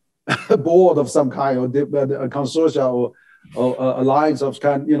bank board of some kind, or a consortia or alliance of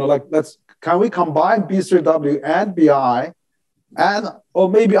kind, you know, like can we combine B3W and BRI, and or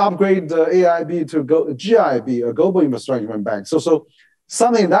maybe upgrade the AIB to GIB, a Global Infrastructure Bank? So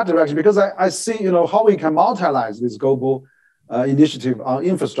something in that direction, because I see, you know, how we can multiplize this global initiative on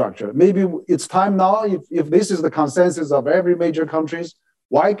infrastructure. Maybe it's time now, if this is the consensus of every major countries,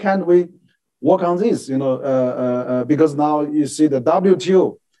 why can't we work on this, you know, because now you see the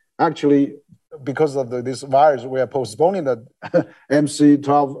WTO, actually, because of this virus, we are postponing the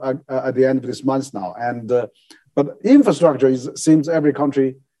MC12 at the end of this month now. And but infrastructure seems every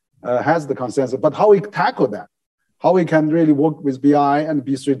country has the consensus, but how we tackle that, how we can really work with BI and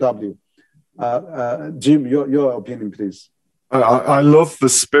B3W. Jim, your opinion, please. I love the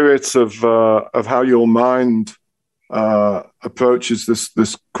spirit of how your mind approaches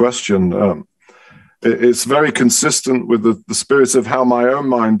this question. It's very consistent with the spirit of how my own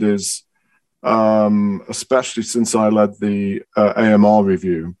mind is, especially since I led the AMR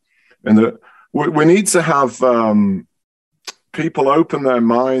review. And that we need to have people open their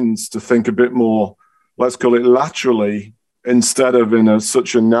minds to think a bit more, let's call it laterally, instead of in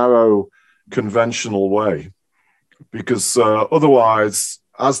such a narrow, conventional way. Because otherwise,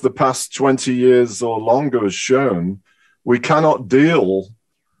 as the past 20 years or longer has shown, we cannot deal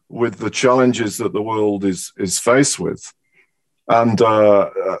with the challenges that the world is faced with. And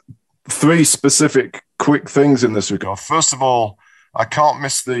three specific quick things in this regard. First of all, I can't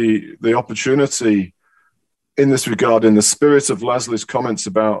miss the opportunity in this regard, in the spirit of Leslie's comments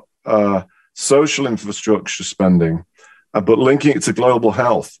about social infrastructure spending, but linking it to global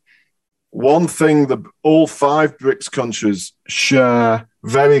health. One thing that all 5 BRICS countries share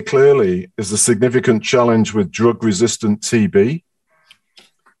very clearly is a significant challenge with drug-resistant TB.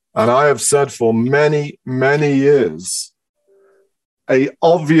 And I have said for many, many years, an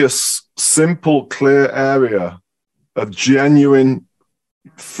obvious, simple, clear area of genuine,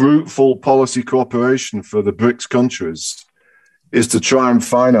 fruitful policy cooperation for the BRICS countries is to try and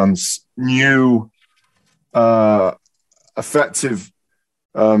finance new, effective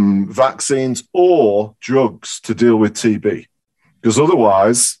vaccines or drugs to deal with TB. Because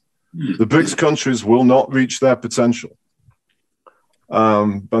otherwise, the BRICS countries will not reach their potential.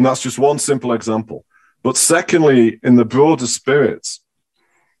 And that's just one simple example. But secondly, in the broader spirit,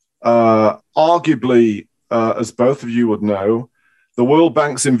 arguably, as both of you would know, the World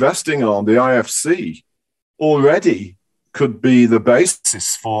Bank's investing arm, the IFC, already could be the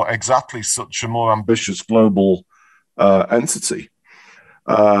basis for exactly such a more ambitious global entity.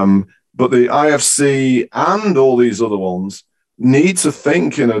 But the IFC and all these other ones need to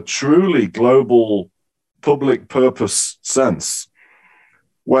think in a truly global public purpose sense.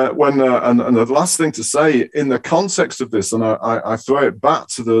 And the last thing to say in the context of this, and I throw it back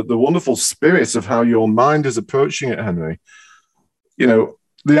to the wonderful spirit of how your mind is approaching it, Henry. You know,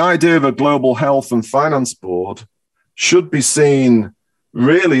 the idea of a global health and finance board should be seen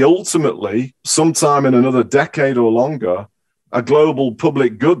really ultimately sometime in another decade or longer, a global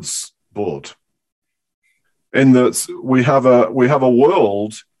public goods board. In that we have a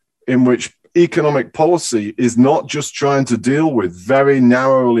world in which economic policy is not just trying to deal with very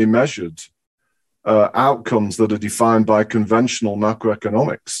narrowly measured outcomes that are defined by conventional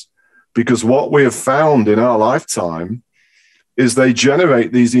macroeconomics. Because what we have found in our lifetime is they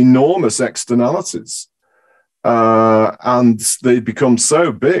generate these enormous externalities. And they become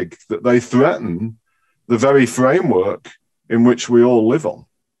so big that they threaten the very framework in which we all live on.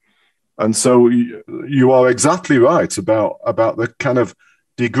 And so you are exactly right about the kind of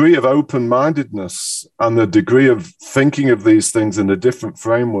degree of open-mindedness and the degree of thinking of these things in a different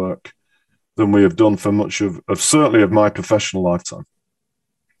framework than we have done for much of certainly of my professional lifetime.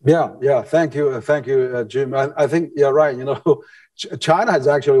 Yeah. Thank you, Jim. I think you're right. You know, China is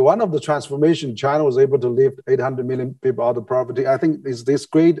actually one of the transformation. China was able to lift 800 million people out of poverty. I think this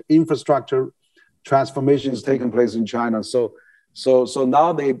great infrastructure transformation is taking place in China. So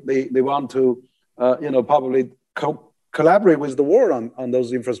now they want to, probably collaborate with the world on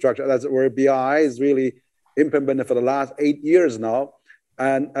those infrastructure. That's where BRI is really implemented for the last 8 years now.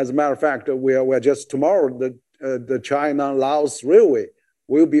 And as a matter of fact, we're just tomorrow, the China-Laos railway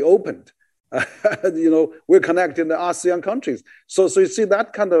will be opened. We're connecting the ASEAN countries. So you see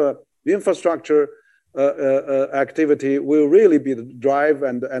that kind of infrastructure activity will really be the drive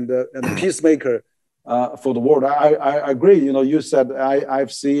and the peacemaker for the world. I agree. You know, you said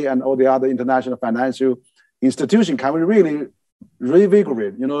IFC and all the other international financial institutions can we really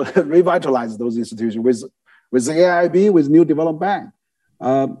revigorate, revitalize those institutions with the AIB, with New Development Bank.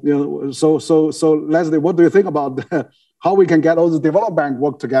 So Leslie, what do you think about how we can get all the development bank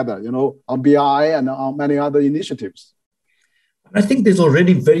work together, on BI and on many other initiatives? I think there's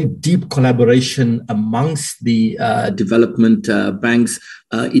already very deep collaboration amongst the development banks.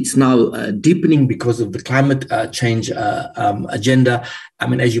 It's now deepening because of the climate change agenda. I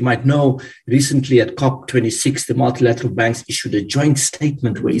mean, as you might know, recently at COP26, the multilateral banks issued a joint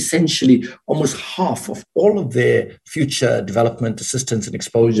statement where essentially almost half of all of their future development assistance and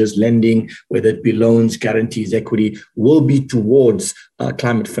exposures, lending, whether it be loans, guarantees, equity, will be towards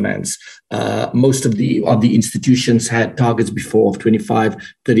climate finance. Most of the institutions had targets before of 25,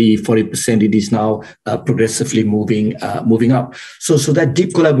 30, 40%. It is now progressively moving up. So that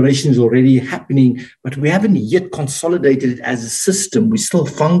deep collaboration is already happening, but we haven't yet consolidated it as a system. We still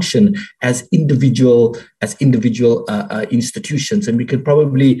function as individual institutions, and we can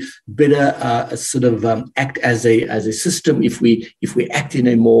probably better act as a system if we act in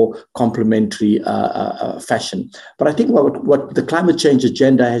a more complementary fashion. But I think what the climate change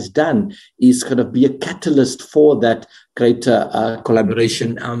agenda has done is kind of be a catalyst for that greater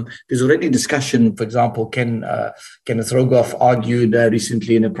collaboration. There's already discussion, for example, Kenneth Rogoff argued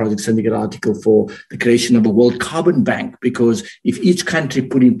recently in a Project Syndicate article for the creation of a World Carbon Bank, because if each country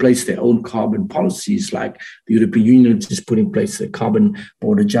put in place their own carbon policies, like the European Union just put in place a carbon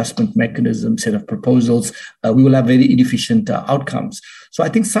border adjustment mechanism, set of proposals, we will have very inefficient outcomes. So I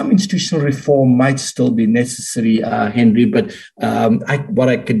think some institutional reform might still be necessary, Henry, but what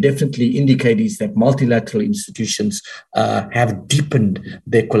I can definitely indicate is that multilateral institutions have deepened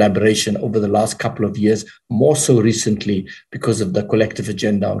their collaboration over the last couple of years, more so recently because of the collective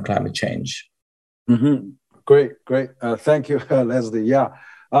agenda on climate change. Mm-hmm. Great. Thank you, Leslie. Yeah,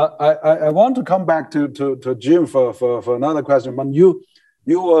 I want to come back to Jim for another question. When you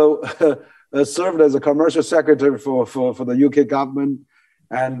served as a commercial secretary for the UK government,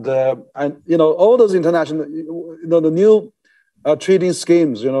 and all those international, the new trading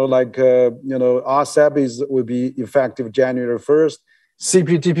schemes, RCEP will be effective January 1st.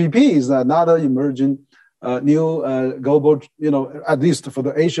 CPTPP is another emerging new global, at least for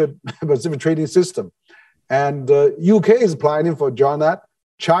the Asia Pacific trading system. And UK is planning for join that.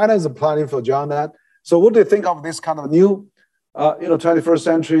 China is planning for join that. So what do you think of this kind of new, 21st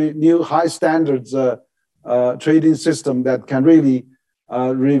century, new high standards trading system that can really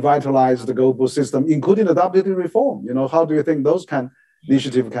revitalize the global system, including the WTO reform? How do you think those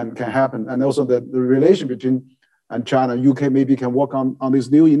initiatives can happen? And also the relation between China and UK maybe can work on these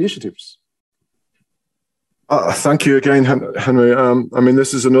new initiatives. Thank you again, Henry. I mean,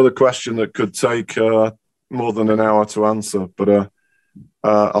 this is another question that could take more than an hour to answer, but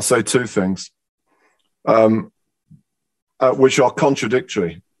I'll say two things, which are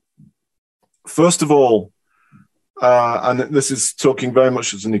contradictory. First of all, and this is talking very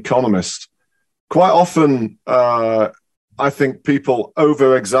much as an economist, quite often I think people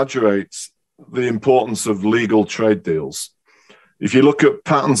over-exaggerate the importance of legal trade deals. If you look at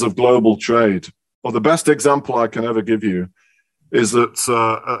patterns of global trade, well, the best example I can ever give you is that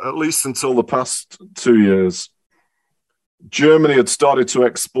at least until the past 2 years, Germany had started to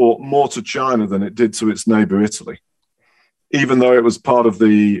export more to China than it did to its neighbor Italy, even though it was part of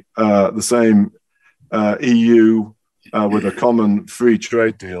the same EU with a common free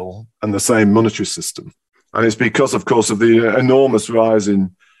trade deal and the same monetary system. And it's because, of course, of the enormous rise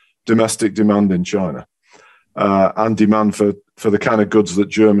in domestic demand in China and demand for the kind of goods that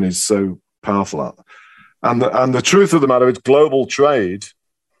Germany is so powerful at. And the truth of the matter is global trade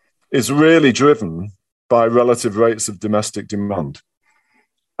is really driven by relative rates of domestic demand.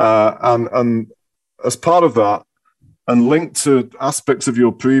 And as part of that, and linked to aspects of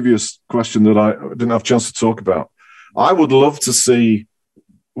your previous question that I didn't have a chance to talk about, I would love to see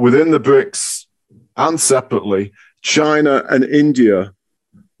within the BRICS and separately, China and India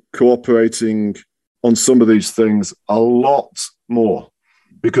cooperating on some of these things a lot more.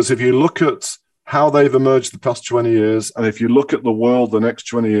 Because if you look at how they've emerged the past 20 years, and if you look at the world the next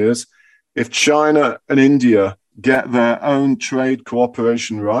 20 years, if China and India get their own trade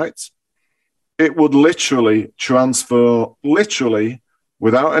cooperation right, it would literally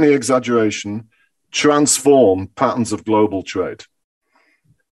without any exaggeration, transform patterns of global trade.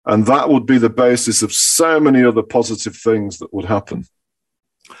 And that would be the basis of so many other positive things that would happen.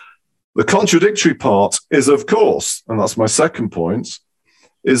 The contradictory part is, of course, and that's my second point,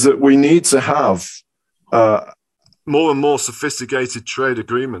 is that we need to have more and more sophisticated trade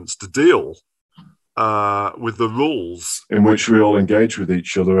agreements to deal with the rules in which we all engage with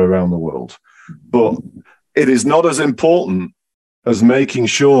each other around the world. But it is not as important as making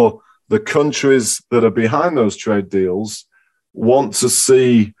sure the countries that are behind those trade deals want to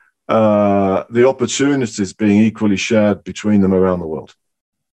see the opportunities being equally shared between them around the world.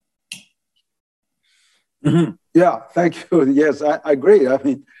 Mm-hmm. Yeah, thank you. Yes, I agree. I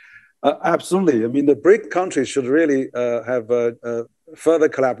mean, absolutely. I mean, the BRIC countries should really have further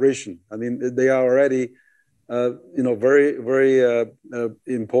collaboration. I mean, they are already, very, very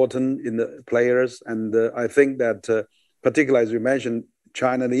important in the players. And I think that, particularly as you mentioned,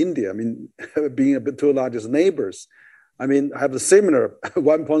 China and India, I mean, being the two largest neighbors, I mean, have a similar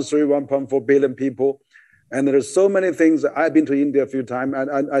 1.3, 1.4 billion people. And there are so many things. I've been to India a few times,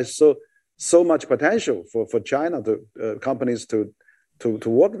 and I saw so much potential for China to companies to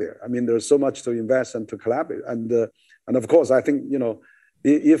work there. I mean, there's so much to invest and to collaborate. And of course, I think,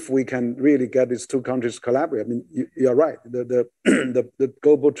 if we can really get these two countries to collaborate, I mean, you're right. The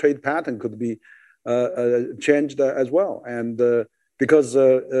global trade pattern could be changed as well. And because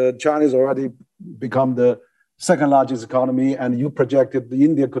China has already become the second largest economy, and you projected the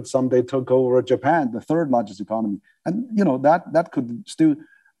India could someday take over Japan, the third largest economy, and that could still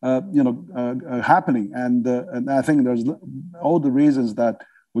happening. And I think there's all the reasons that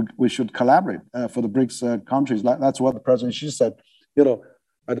we should collaborate for the BRICS countries. That's what the President Xi said.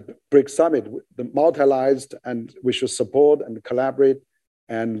 At the BRICS summit, the multilateralized, and we should support and collaborate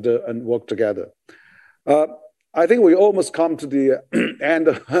and work together. I think we almost come to the end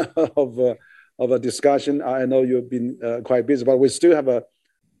of a discussion. I know you've been quite busy, but we still have a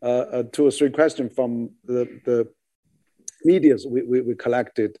 2 or 3 questions from the medias we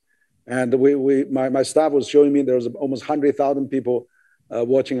collected, and my staff was showing me there's almost 100,000 people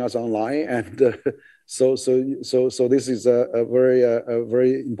watching us online, and so this is a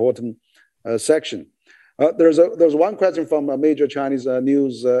very important section. There's one question from a major Chinese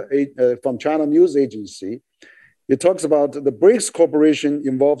news from China News Agency. It talks about the BRICS cooperation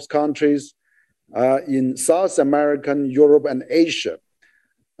involves countries in South America, Europe, and Asia.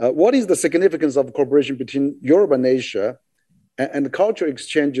 What is the significance of cooperation between Europe and Asia, and the cultural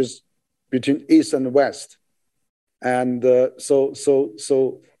exchanges between East and West? And what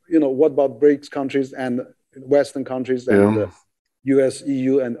about BRICS countries and Western countries and US,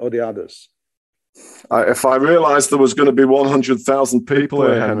 EU, and all the others? If I realised there was going to be 100,000 people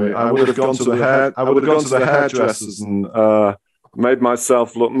here, Henry, I would have gone to the hairdressers and made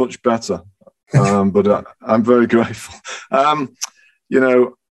myself look much better. But I'm very grateful. I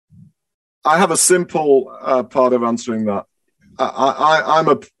have a simple part of answering that. I'm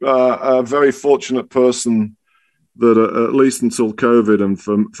a very fortunate person that, at least until COVID and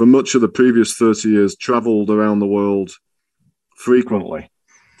for much of the previous 30 years, travelled around the world frequently.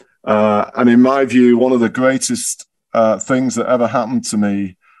 And in my view, one of the greatest things that ever happened to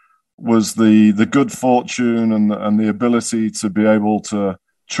me was the good fortune and the ability to be able to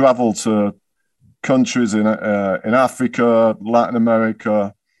travel to countries in Africa, Latin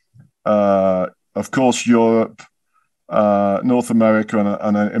America, of course, Europe, North America,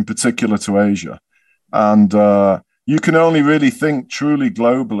 and in particular to Asia. And you can only really think truly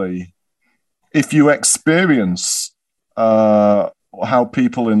globally if you experience how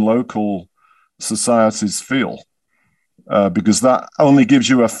people in local societies feel, because that only gives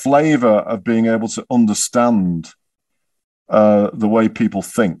you a flavor of being able to understand the way people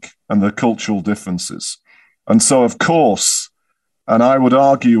think and the cultural differences. And so, of course, and I would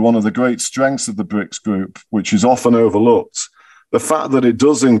argue one of the great strengths of the BRICS group, which is often overlooked, the fact that it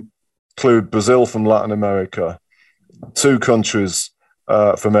does include Brazil from Latin America, 2 countries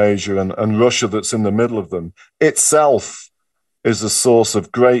from Asia, and Russia that's in the middle of them, itself is a source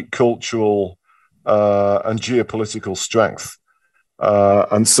of great cultural and geopolitical strength.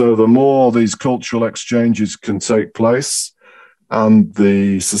 And so the more these cultural exchanges can take place, and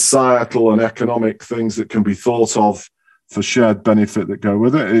the societal and economic things that can be thought of for shared benefit that go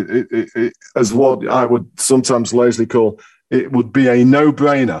with it, as what I would sometimes lazily call, it would be a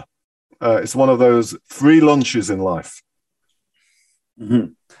no-brainer. It's one of those free lunches in life.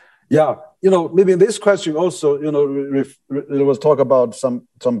 Mm-hmm. Yeah, maybe this question also, there was talk about some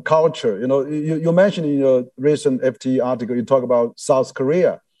culture. You mentioned in your recent FT article, you talk about South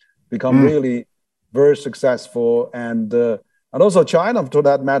Korea become really very successful, and also China, to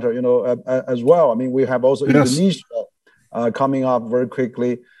that matter, as well. I mean, we have also Indonesia coming up very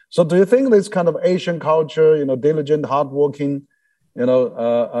quickly. So, do you think this kind of Asian culture, diligent, hardworking,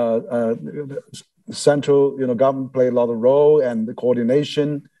 central, government play a lot of role, and the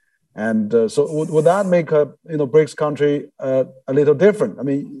coordination, and so would that make a BRICS country a little different? I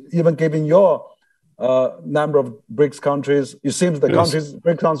mean, even given your number of BRICS countries, it seems the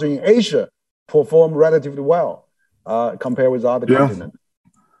BRICS countries in Asia perform relatively well compared with other continents.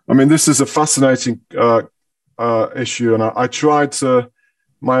 I mean, this is a fascinating issue, and I tried to.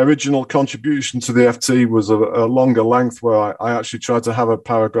 My original contribution to the FT was a longer length, where I actually tried to have a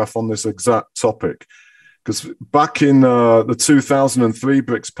paragraph on this exact topic, because back in the 2003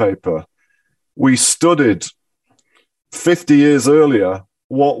 BRICS paper, we studied 50 years earlier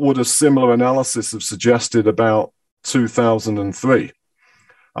what would a similar analysis have suggested about 2003.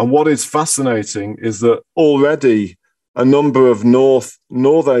 And what is fascinating is that already a number of North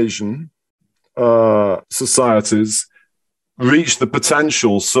Asian societies reached the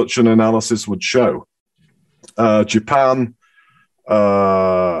potential such an analysis would show. Japan,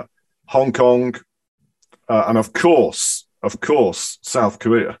 Hong Kong, and of course, South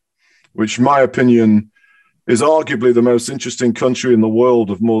Korea, which in my opinion is arguably the most interesting country in the world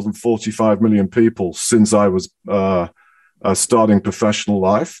of more than 45 million people since I was starting professional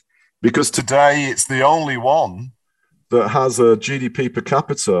life, because today it's the only one that has a GDP per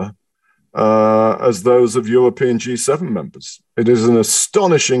capita as those of European G7 members. It is an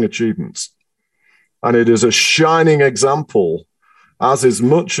astonishing achievement. And it is a shining example, as is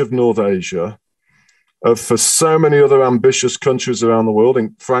much of North Asia, for so many other ambitious countries around the world,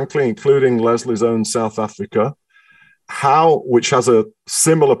 and frankly, including Leslie's own South Africa, which has a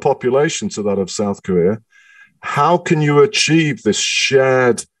similar population to that of South Korea. How can you achieve this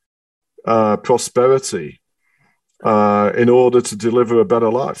shared prosperity in order to deliver a better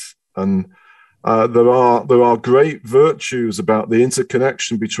life? And there are great virtues about the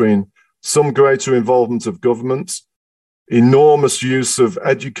interconnection between some greater involvement of government, enormous use of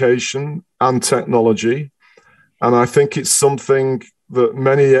education and technology. And I think it's something that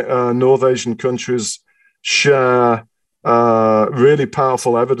many North Asian countries share really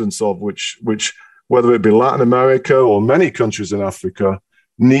powerful evidence of, which whether it be Latin America or many countries in Africa,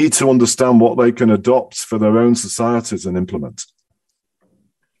 need to understand what they can adopt for their own societies and implement.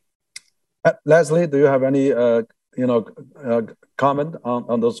 Leslie, do you have any comment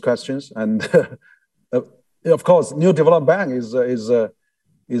on those questions? And of course, New Development Bank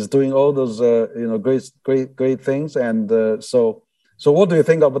is doing all those great things. And so what do you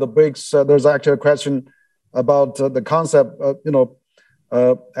think of the BRICS? There's actually a question about the concept,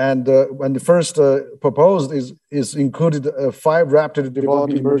 and when the first proposed is included 5 rapidly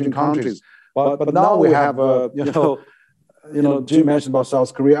developing emerging countries, but now we have Jim mentioned about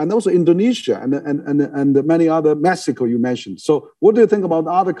South Korea and also Indonesia and many other, Mexico you mentioned. So what do you think about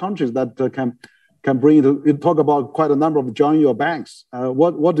other countries that can bring you talk about quite a number of join your banks?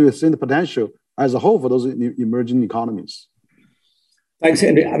 What do you see the potential as a whole for those emerging economies? Thanks,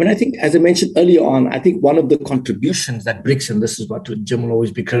 Henry. I mean, I think, as I mentioned earlier on, I think one of the contributions that BRICS, and this is what Jim will always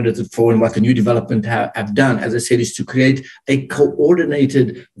be credited for and what the New Development have done, as I said, is to create a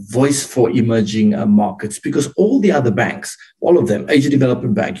coordinated voice for emerging markets, because all the other banks, all of them, Asia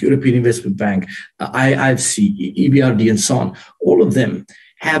Development Bank, European Investment Bank, IFC, EBRD, and so on, all of them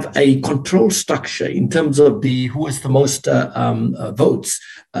have a control structure in terms of who has the most votes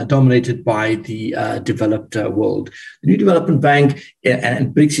dominated by the developed world. The New Development Bank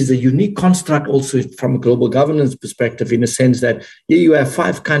and BRICS is a unique construct also from a global governance perspective, in a sense that here you have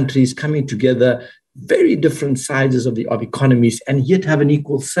 5 countries coming together, very different sizes of economies, and yet have an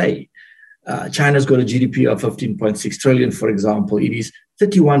equal say. China's got a GDP of 15.6 trillion, for example. It is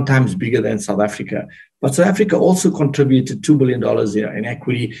 31 times bigger than South Africa. But South Africa also contributed $2 billion in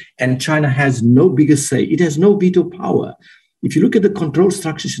equity, and China has no bigger say. It has no veto power. If you look at the control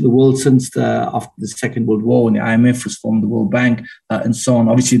structures in the world since after the Second World War, when the IMF was formed, the World Bank, and so on,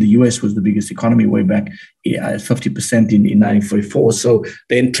 obviously the US was the biggest economy way back at 50% in 1944. So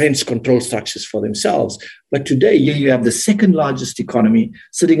they entrenched control structures for themselves. But today, you have the second largest economy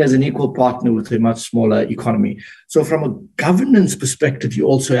sitting as an equal partner with a much smaller economy. So from a governance perspective, you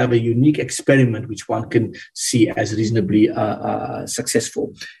also have a unique experiment, which one can see as reasonably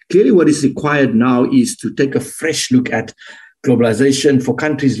successful. Clearly, what is required now is to take a fresh look at globalization for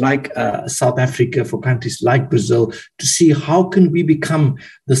countries like South Africa, for countries like Brazil, to see how can we become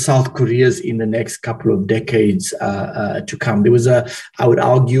the South Koreas in the next couple of decades to come. There was I would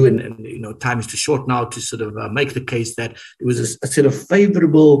argue, and time is too short now to sort of make the case that it was a sort of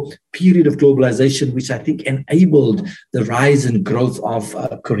favorable period of globalization, which I think enabled the rise and growth of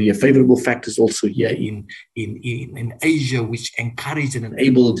Korea. Favorable factors also here in Asia, which encouraged and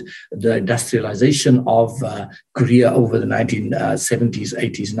enabled the industrialization of Korea over the 1990s 1970s,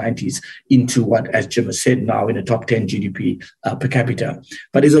 80s, 90s into what, as Jim has said, now in the top 10 GDP per capita.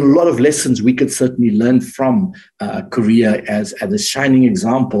 But there's a lot of lessons we could certainly learn from Korea as a shining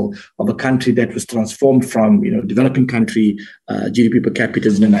example of a country that was transformed from, developing country GDP per capita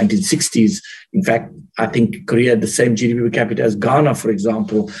in the 1960s. In fact, I think Korea had the same GDP per capita as Ghana, for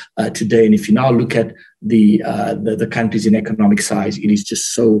example, today. And if you now look at the countries in economic size, it is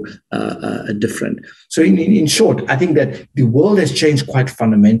just so different. So in short, I think that the world has changed quite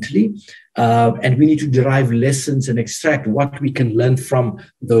fundamentally, and we need to derive lessons and extract what we can learn from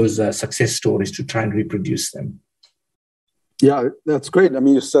those success stories to try and reproduce them. Yeah, that's great. I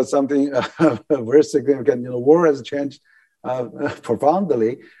mean, you said something very significant. The world has changed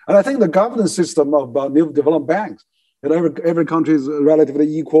profoundly. And I think the governance system of new development banks, every country is relatively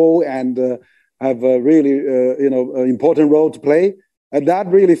equal and have a really, important role to play. And that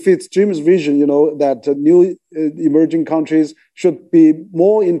really fits Jim's vision, that new emerging countries should be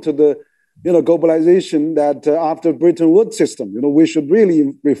more into the, globalization that after Bretton Woods system, we should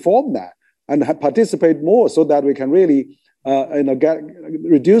really reform that and participate more so that we can really,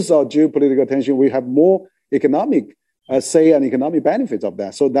 reduce our geopolitical tension. We have more economic say and economic benefits of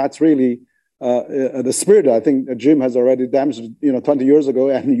that. So that's really the spirit I think Jim has already demonstrated, 20 years ago,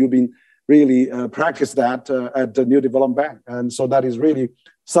 and you've been really practice that at the New Development Bank. And so that is really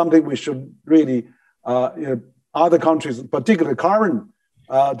something we should really, other countries, particularly current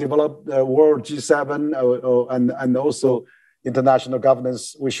developed world G7 and also international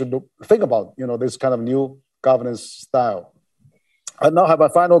governance, we should think about, this kind of new governance style. I now have a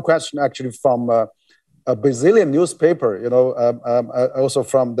final question actually from a Brazilian newspaper, also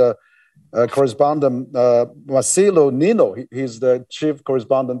from the correspondent Marcelo Nino. He's the chief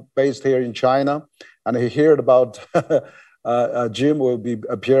correspondent based here in China, and he heard about Jim will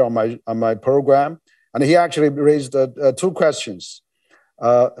appear on my program, and he actually raised two questions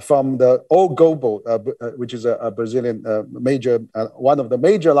from the O Global, which is a Brazilian major, one of the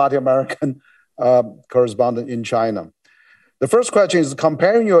major Latin American correspondent in China. The first question is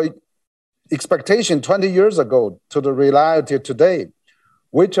comparing your expectation 20 years ago to the reality today.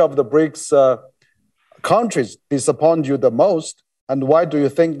 Which of the BRICS countries disappoint you the most, and why do you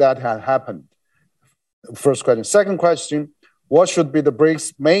think that had happened? First question. Second question, what should be the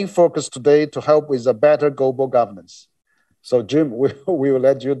BRICS' main focus today to help with a better global governance? So, Jim, we will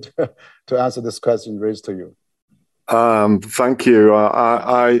let you to answer this question raised to you. Thank you.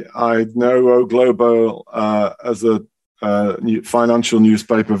 I know O Globo as a financial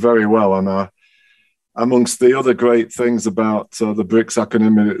newspaper very well, and amongst the other great things about the BRICS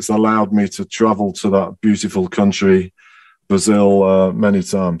acronym, it's allowed me to travel to that beautiful country, Brazil, many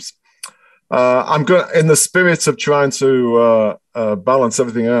times. I'm going, in the spirit of trying to balance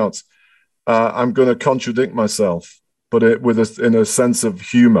everything out, I'm going to contradict myself, but in a sense of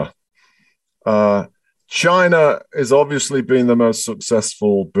humor. China has obviously been the most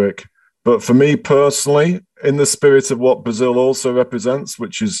successful BRIC, but for me personally, in the spirit of what Brazil also represents,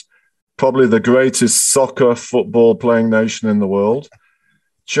 which is probably the greatest soccer football playing nation in the world,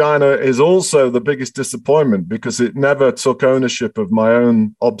 China is also the biggest disappointment because it never took ownership of my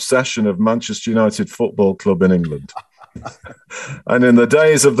own obsession of Manchester United Football Club in England. And in the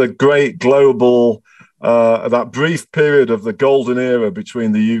days of the great global, that brief period of the golden era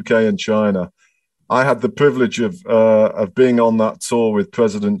between the UK and China, I had the privilege of being on that tour with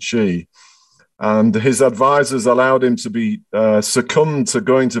President Xi, and his advisors allowed him to be succumb to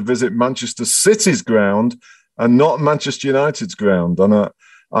going to visit Manchester City's ground and not Manchester United's ground. And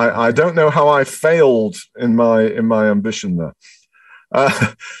I don't know how I failed in my ambition there.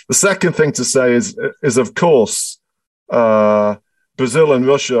 The second thing to say is of course, Brazil and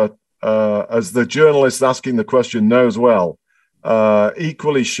Russia, as the journalist asking the question knows well,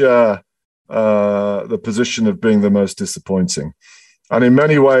 equally share the position of being the most disappointing. And in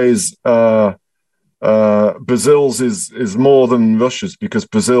many ways, Brazil's is more than Russia's because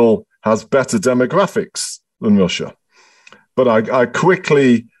Brazil has better demographics than Russia. But I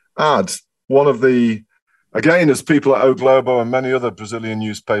quickly add one of the, again, as people at O Globo and many other Brazilian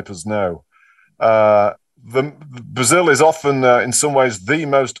newspapers know, Brazil is often, in some ways, the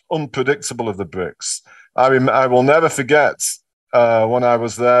most unpredictable of the BRICS. I will never forget when I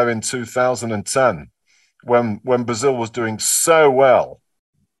was there in 2010, when Brazil was doing so well.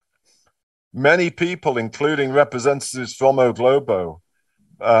 Many people, including representatives from O Globo,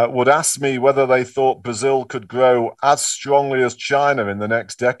 would ask me whether they thought Brazil could grow as strongly as China in the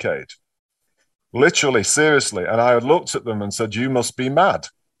next decade. Literally, seriously. And I had looked at them and said, you must be mad.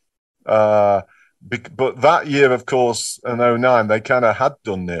 But that year, of course, in 2009, they kind of had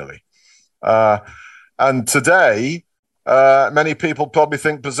done nearly. And today, many people probably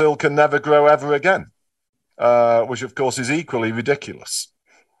think Brazil can never grow ever again, which of course is equally ridiculous.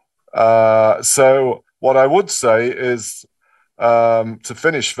 So what I would say is, to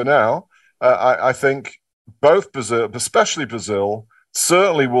finish for now, I think both Brazil, especially Brazil,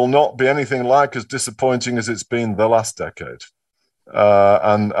 certainly will not be anything like as disappointing as it's been the last decade.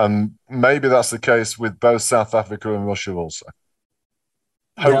 And maybe that's the case with both South Africa and Russia also.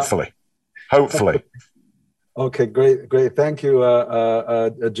 Hopefully. Yeah. Hopefully. Okay, great. Thank you,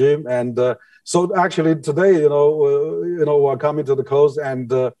 Jim. And so actually today, we're coming to the close, and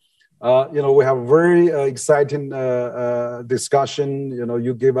we have a very exciting discussion.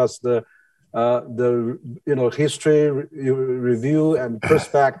 You give us the history review and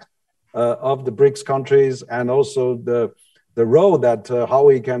perspective of the BRICS countries, and also the role that the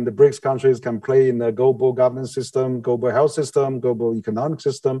BRICS countries can play in the global governance system, global health system, global economic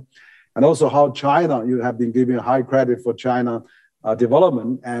system, and also how China, you have been giving high credit for China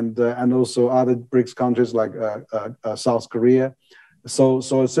development, and also other BRICS countries like South Korea. So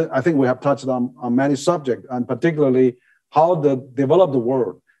I think we have touched on many subjects, and particularly how the developed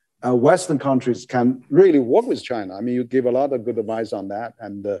world, Western countries can really work with China. I mean, you give a lot of good advice on that,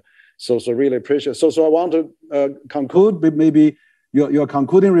 and so really appreciate. So I want to conclude with maybe your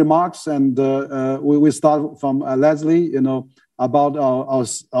concluding remarks, and we start from Leslie. About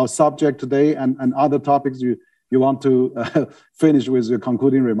our subject today, and other topics you want to finish with your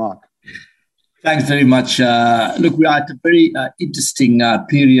concluding remark. Thanks very much. Look, we are at a very interesting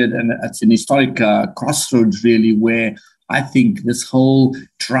period, and it's an historic crossroads, really, where I think this whole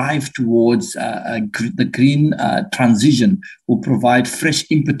drive towards the green transition will provide fresh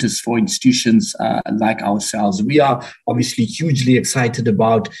impetus for institutions like ourselves. We are obviously hugely excited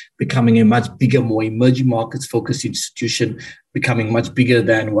about becoming a much bigger, more emerging markets-focused institution, becoming much bigger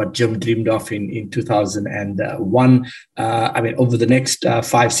than what Jim dreamed of in 2001. Over the next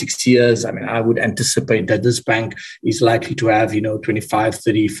 5-6 years, I would anticipate that this bank is likely to have, 25,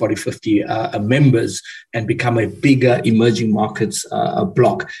 30, 40, 50 members, and become a bigger emerging markets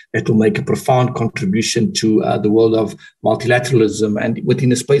bloc that will make a profound contribution to the world of multilateralism. And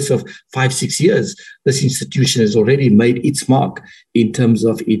within a space of 5-6 years, this institution has already made its mark in terms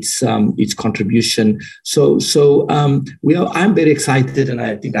of its contribution. I'm very excited, and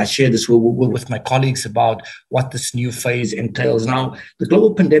I think I share this with my colleagues about what this new phase entails. Now, the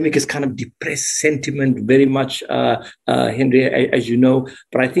global pandemic has kind of depressed sentiment very much, Henry, as you know,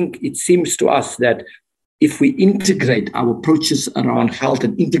 but I think it seems to us that if we integrate our approaches around health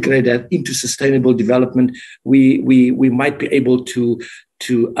and integrate that into sustainable development, we might be able to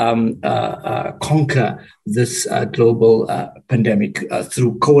conquer this global pandemic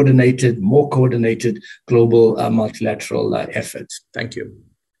through more coordinated global multilateral efforts. Thank you.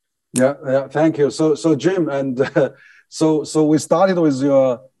 Yeah, thank you. So Jim, and so we started with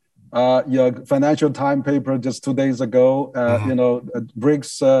your Financial Times paper just 2 days ago.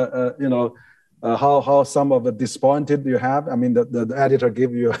 BRICS. How some of the disappointed you have. I mean, the editor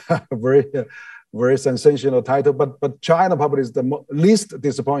gave you a very sensational title, but China probably is the least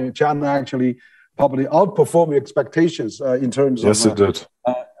disappointing. China actually probably outperformed your expectations in terms of it did.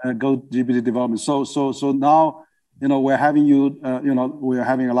 GDP development. So now we're having we're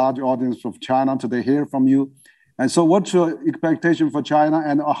having a large audience of China today hear from you, and so what's your expectation for China,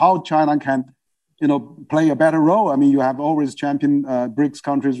 and how China can play a better role? I mean, you have always championed BRICS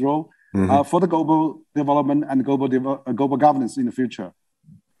countries' role. For the global development and global governance in the future.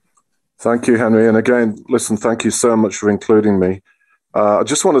 Thank you, Henry. And again, listen, thank you so much for including me. I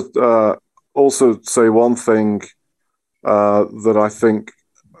just want to also say one thing that I think,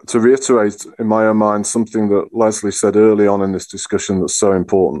 to reiterate in my own mind, something that Leslie said early on in this discussion that's so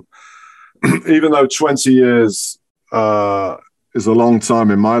important. Even though 20 years is a long time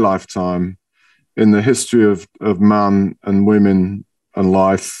in my lifetime, in the history of man and women and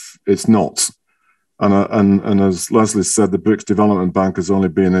life, it's not. And as Leslie said, the BRICS Development Bank has only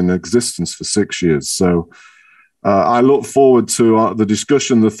been in existence for 6 years. So I look forward to the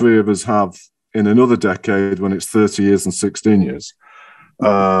discussion the three of us have in another decade when it's 30 years and 16 years.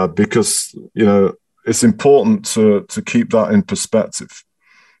 Because, it's important to keep that in perspective.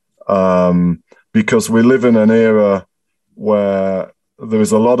 Because we live in an era where there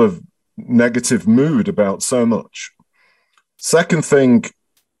is a lot of negative mood about so much. Second thing,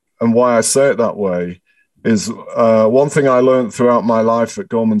 and why I say it that way, is one thing I learned throughout my life at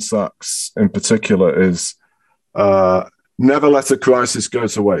Goldman Sachs in particular is never let a crisis go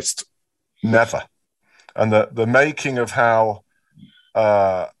to waste. Never. And the making of how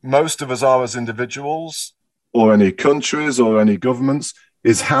most of us are as individuals, or any countries or any governments,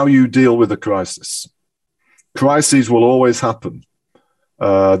 is how you deal with a crisis. crises will always happen.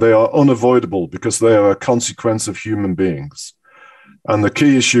 They are unavoidable because they are a consequence of human beings. And the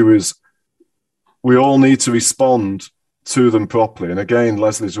key issue is we all need to respond to them properly. And again,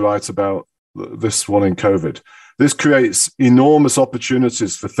 Leslie's right about this one in COVID. This creates enormous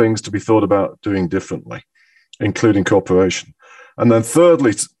opportunities for things to be thought about doing differently, including cooperation. And then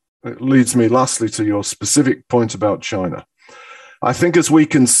thirdly, it leads me lastly to your specific point about China. I think as we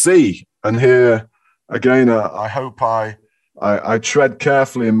can see, and here again, I hope I tread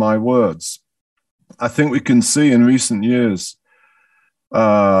carefully in my words. I think we can see in recent years,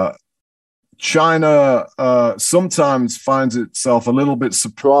 China sometimes finds itself a little bit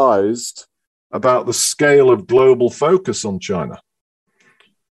surprised about the scale of global focus on China.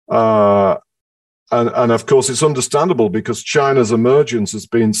 And of course, it's understandable because China's emergence has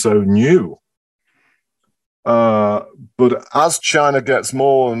been so new. But as China gets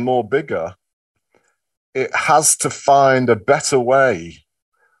more and more bigger, it has to find a better way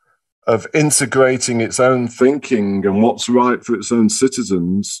of integrating its own thinking and what's right for its own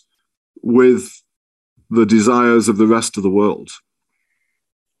citizens with the desires of the rest of the world.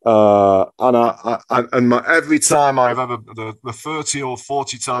 Every time I've ever, the 30 or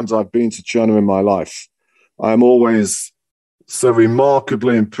 40 times I've been to China in my life, I'm always so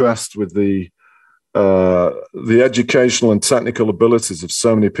remarkably impressed with the educational and technical abilities of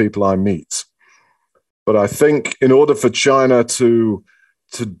so many people I meet. But I think in order for China to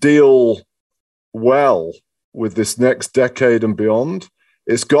deal well with this next decade and beyond,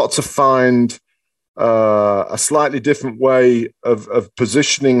 it's got to find a slightly different way of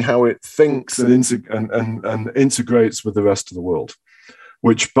positioning how it thinks and integrates with the rest of the world,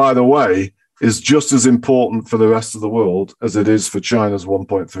 which, by the way, is just as important for the rest of the world as it is for China's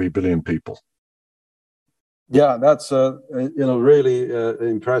 1.3 billion people. Yeah, that's really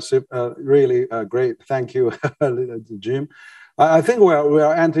impressive, really great. Thank you, Jim. I think we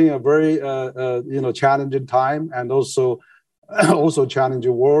are entering a very challenging time, and also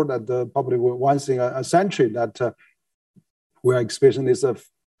challenging world that probably once in a century that we are experiencing this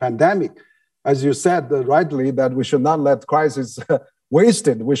pandemic. As you said rightly, that we should not let crisis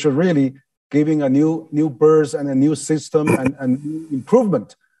wasted. We should really giving a new birth and a new system and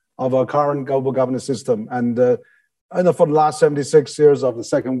improvement of our current global governance system. And for the last 76 years of the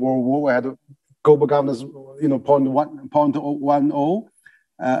Second World War, we had global governance, 0.10,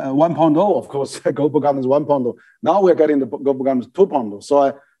 1.0, of course, global governance 1.0. Now we're getting the global governance 2.0.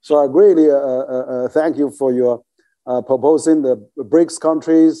 So I really thank you for your proposing the BRICS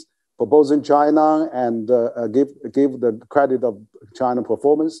countries, proposing China, and give the credit of China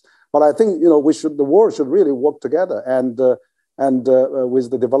performance. But I think the world should really work together and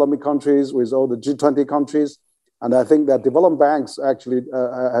with the developing countries, with all the G20 countries. And I think that development banks actually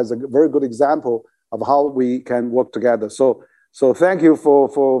has a very good example of how we can work together. So thank you for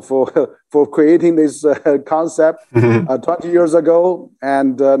creating this concept 20 years ago.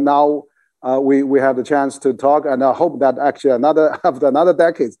 And now we have the chance to talk. And I hope that actually after another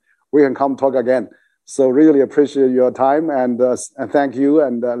decade, we can come talk again. So really appreciate your time. And thank you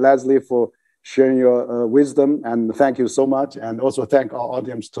and Leslie for sharing your wisdom, and thank you so much. And also thank our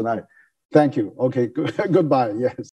audience tonight. Thank you. Okay, goodbye. Yes.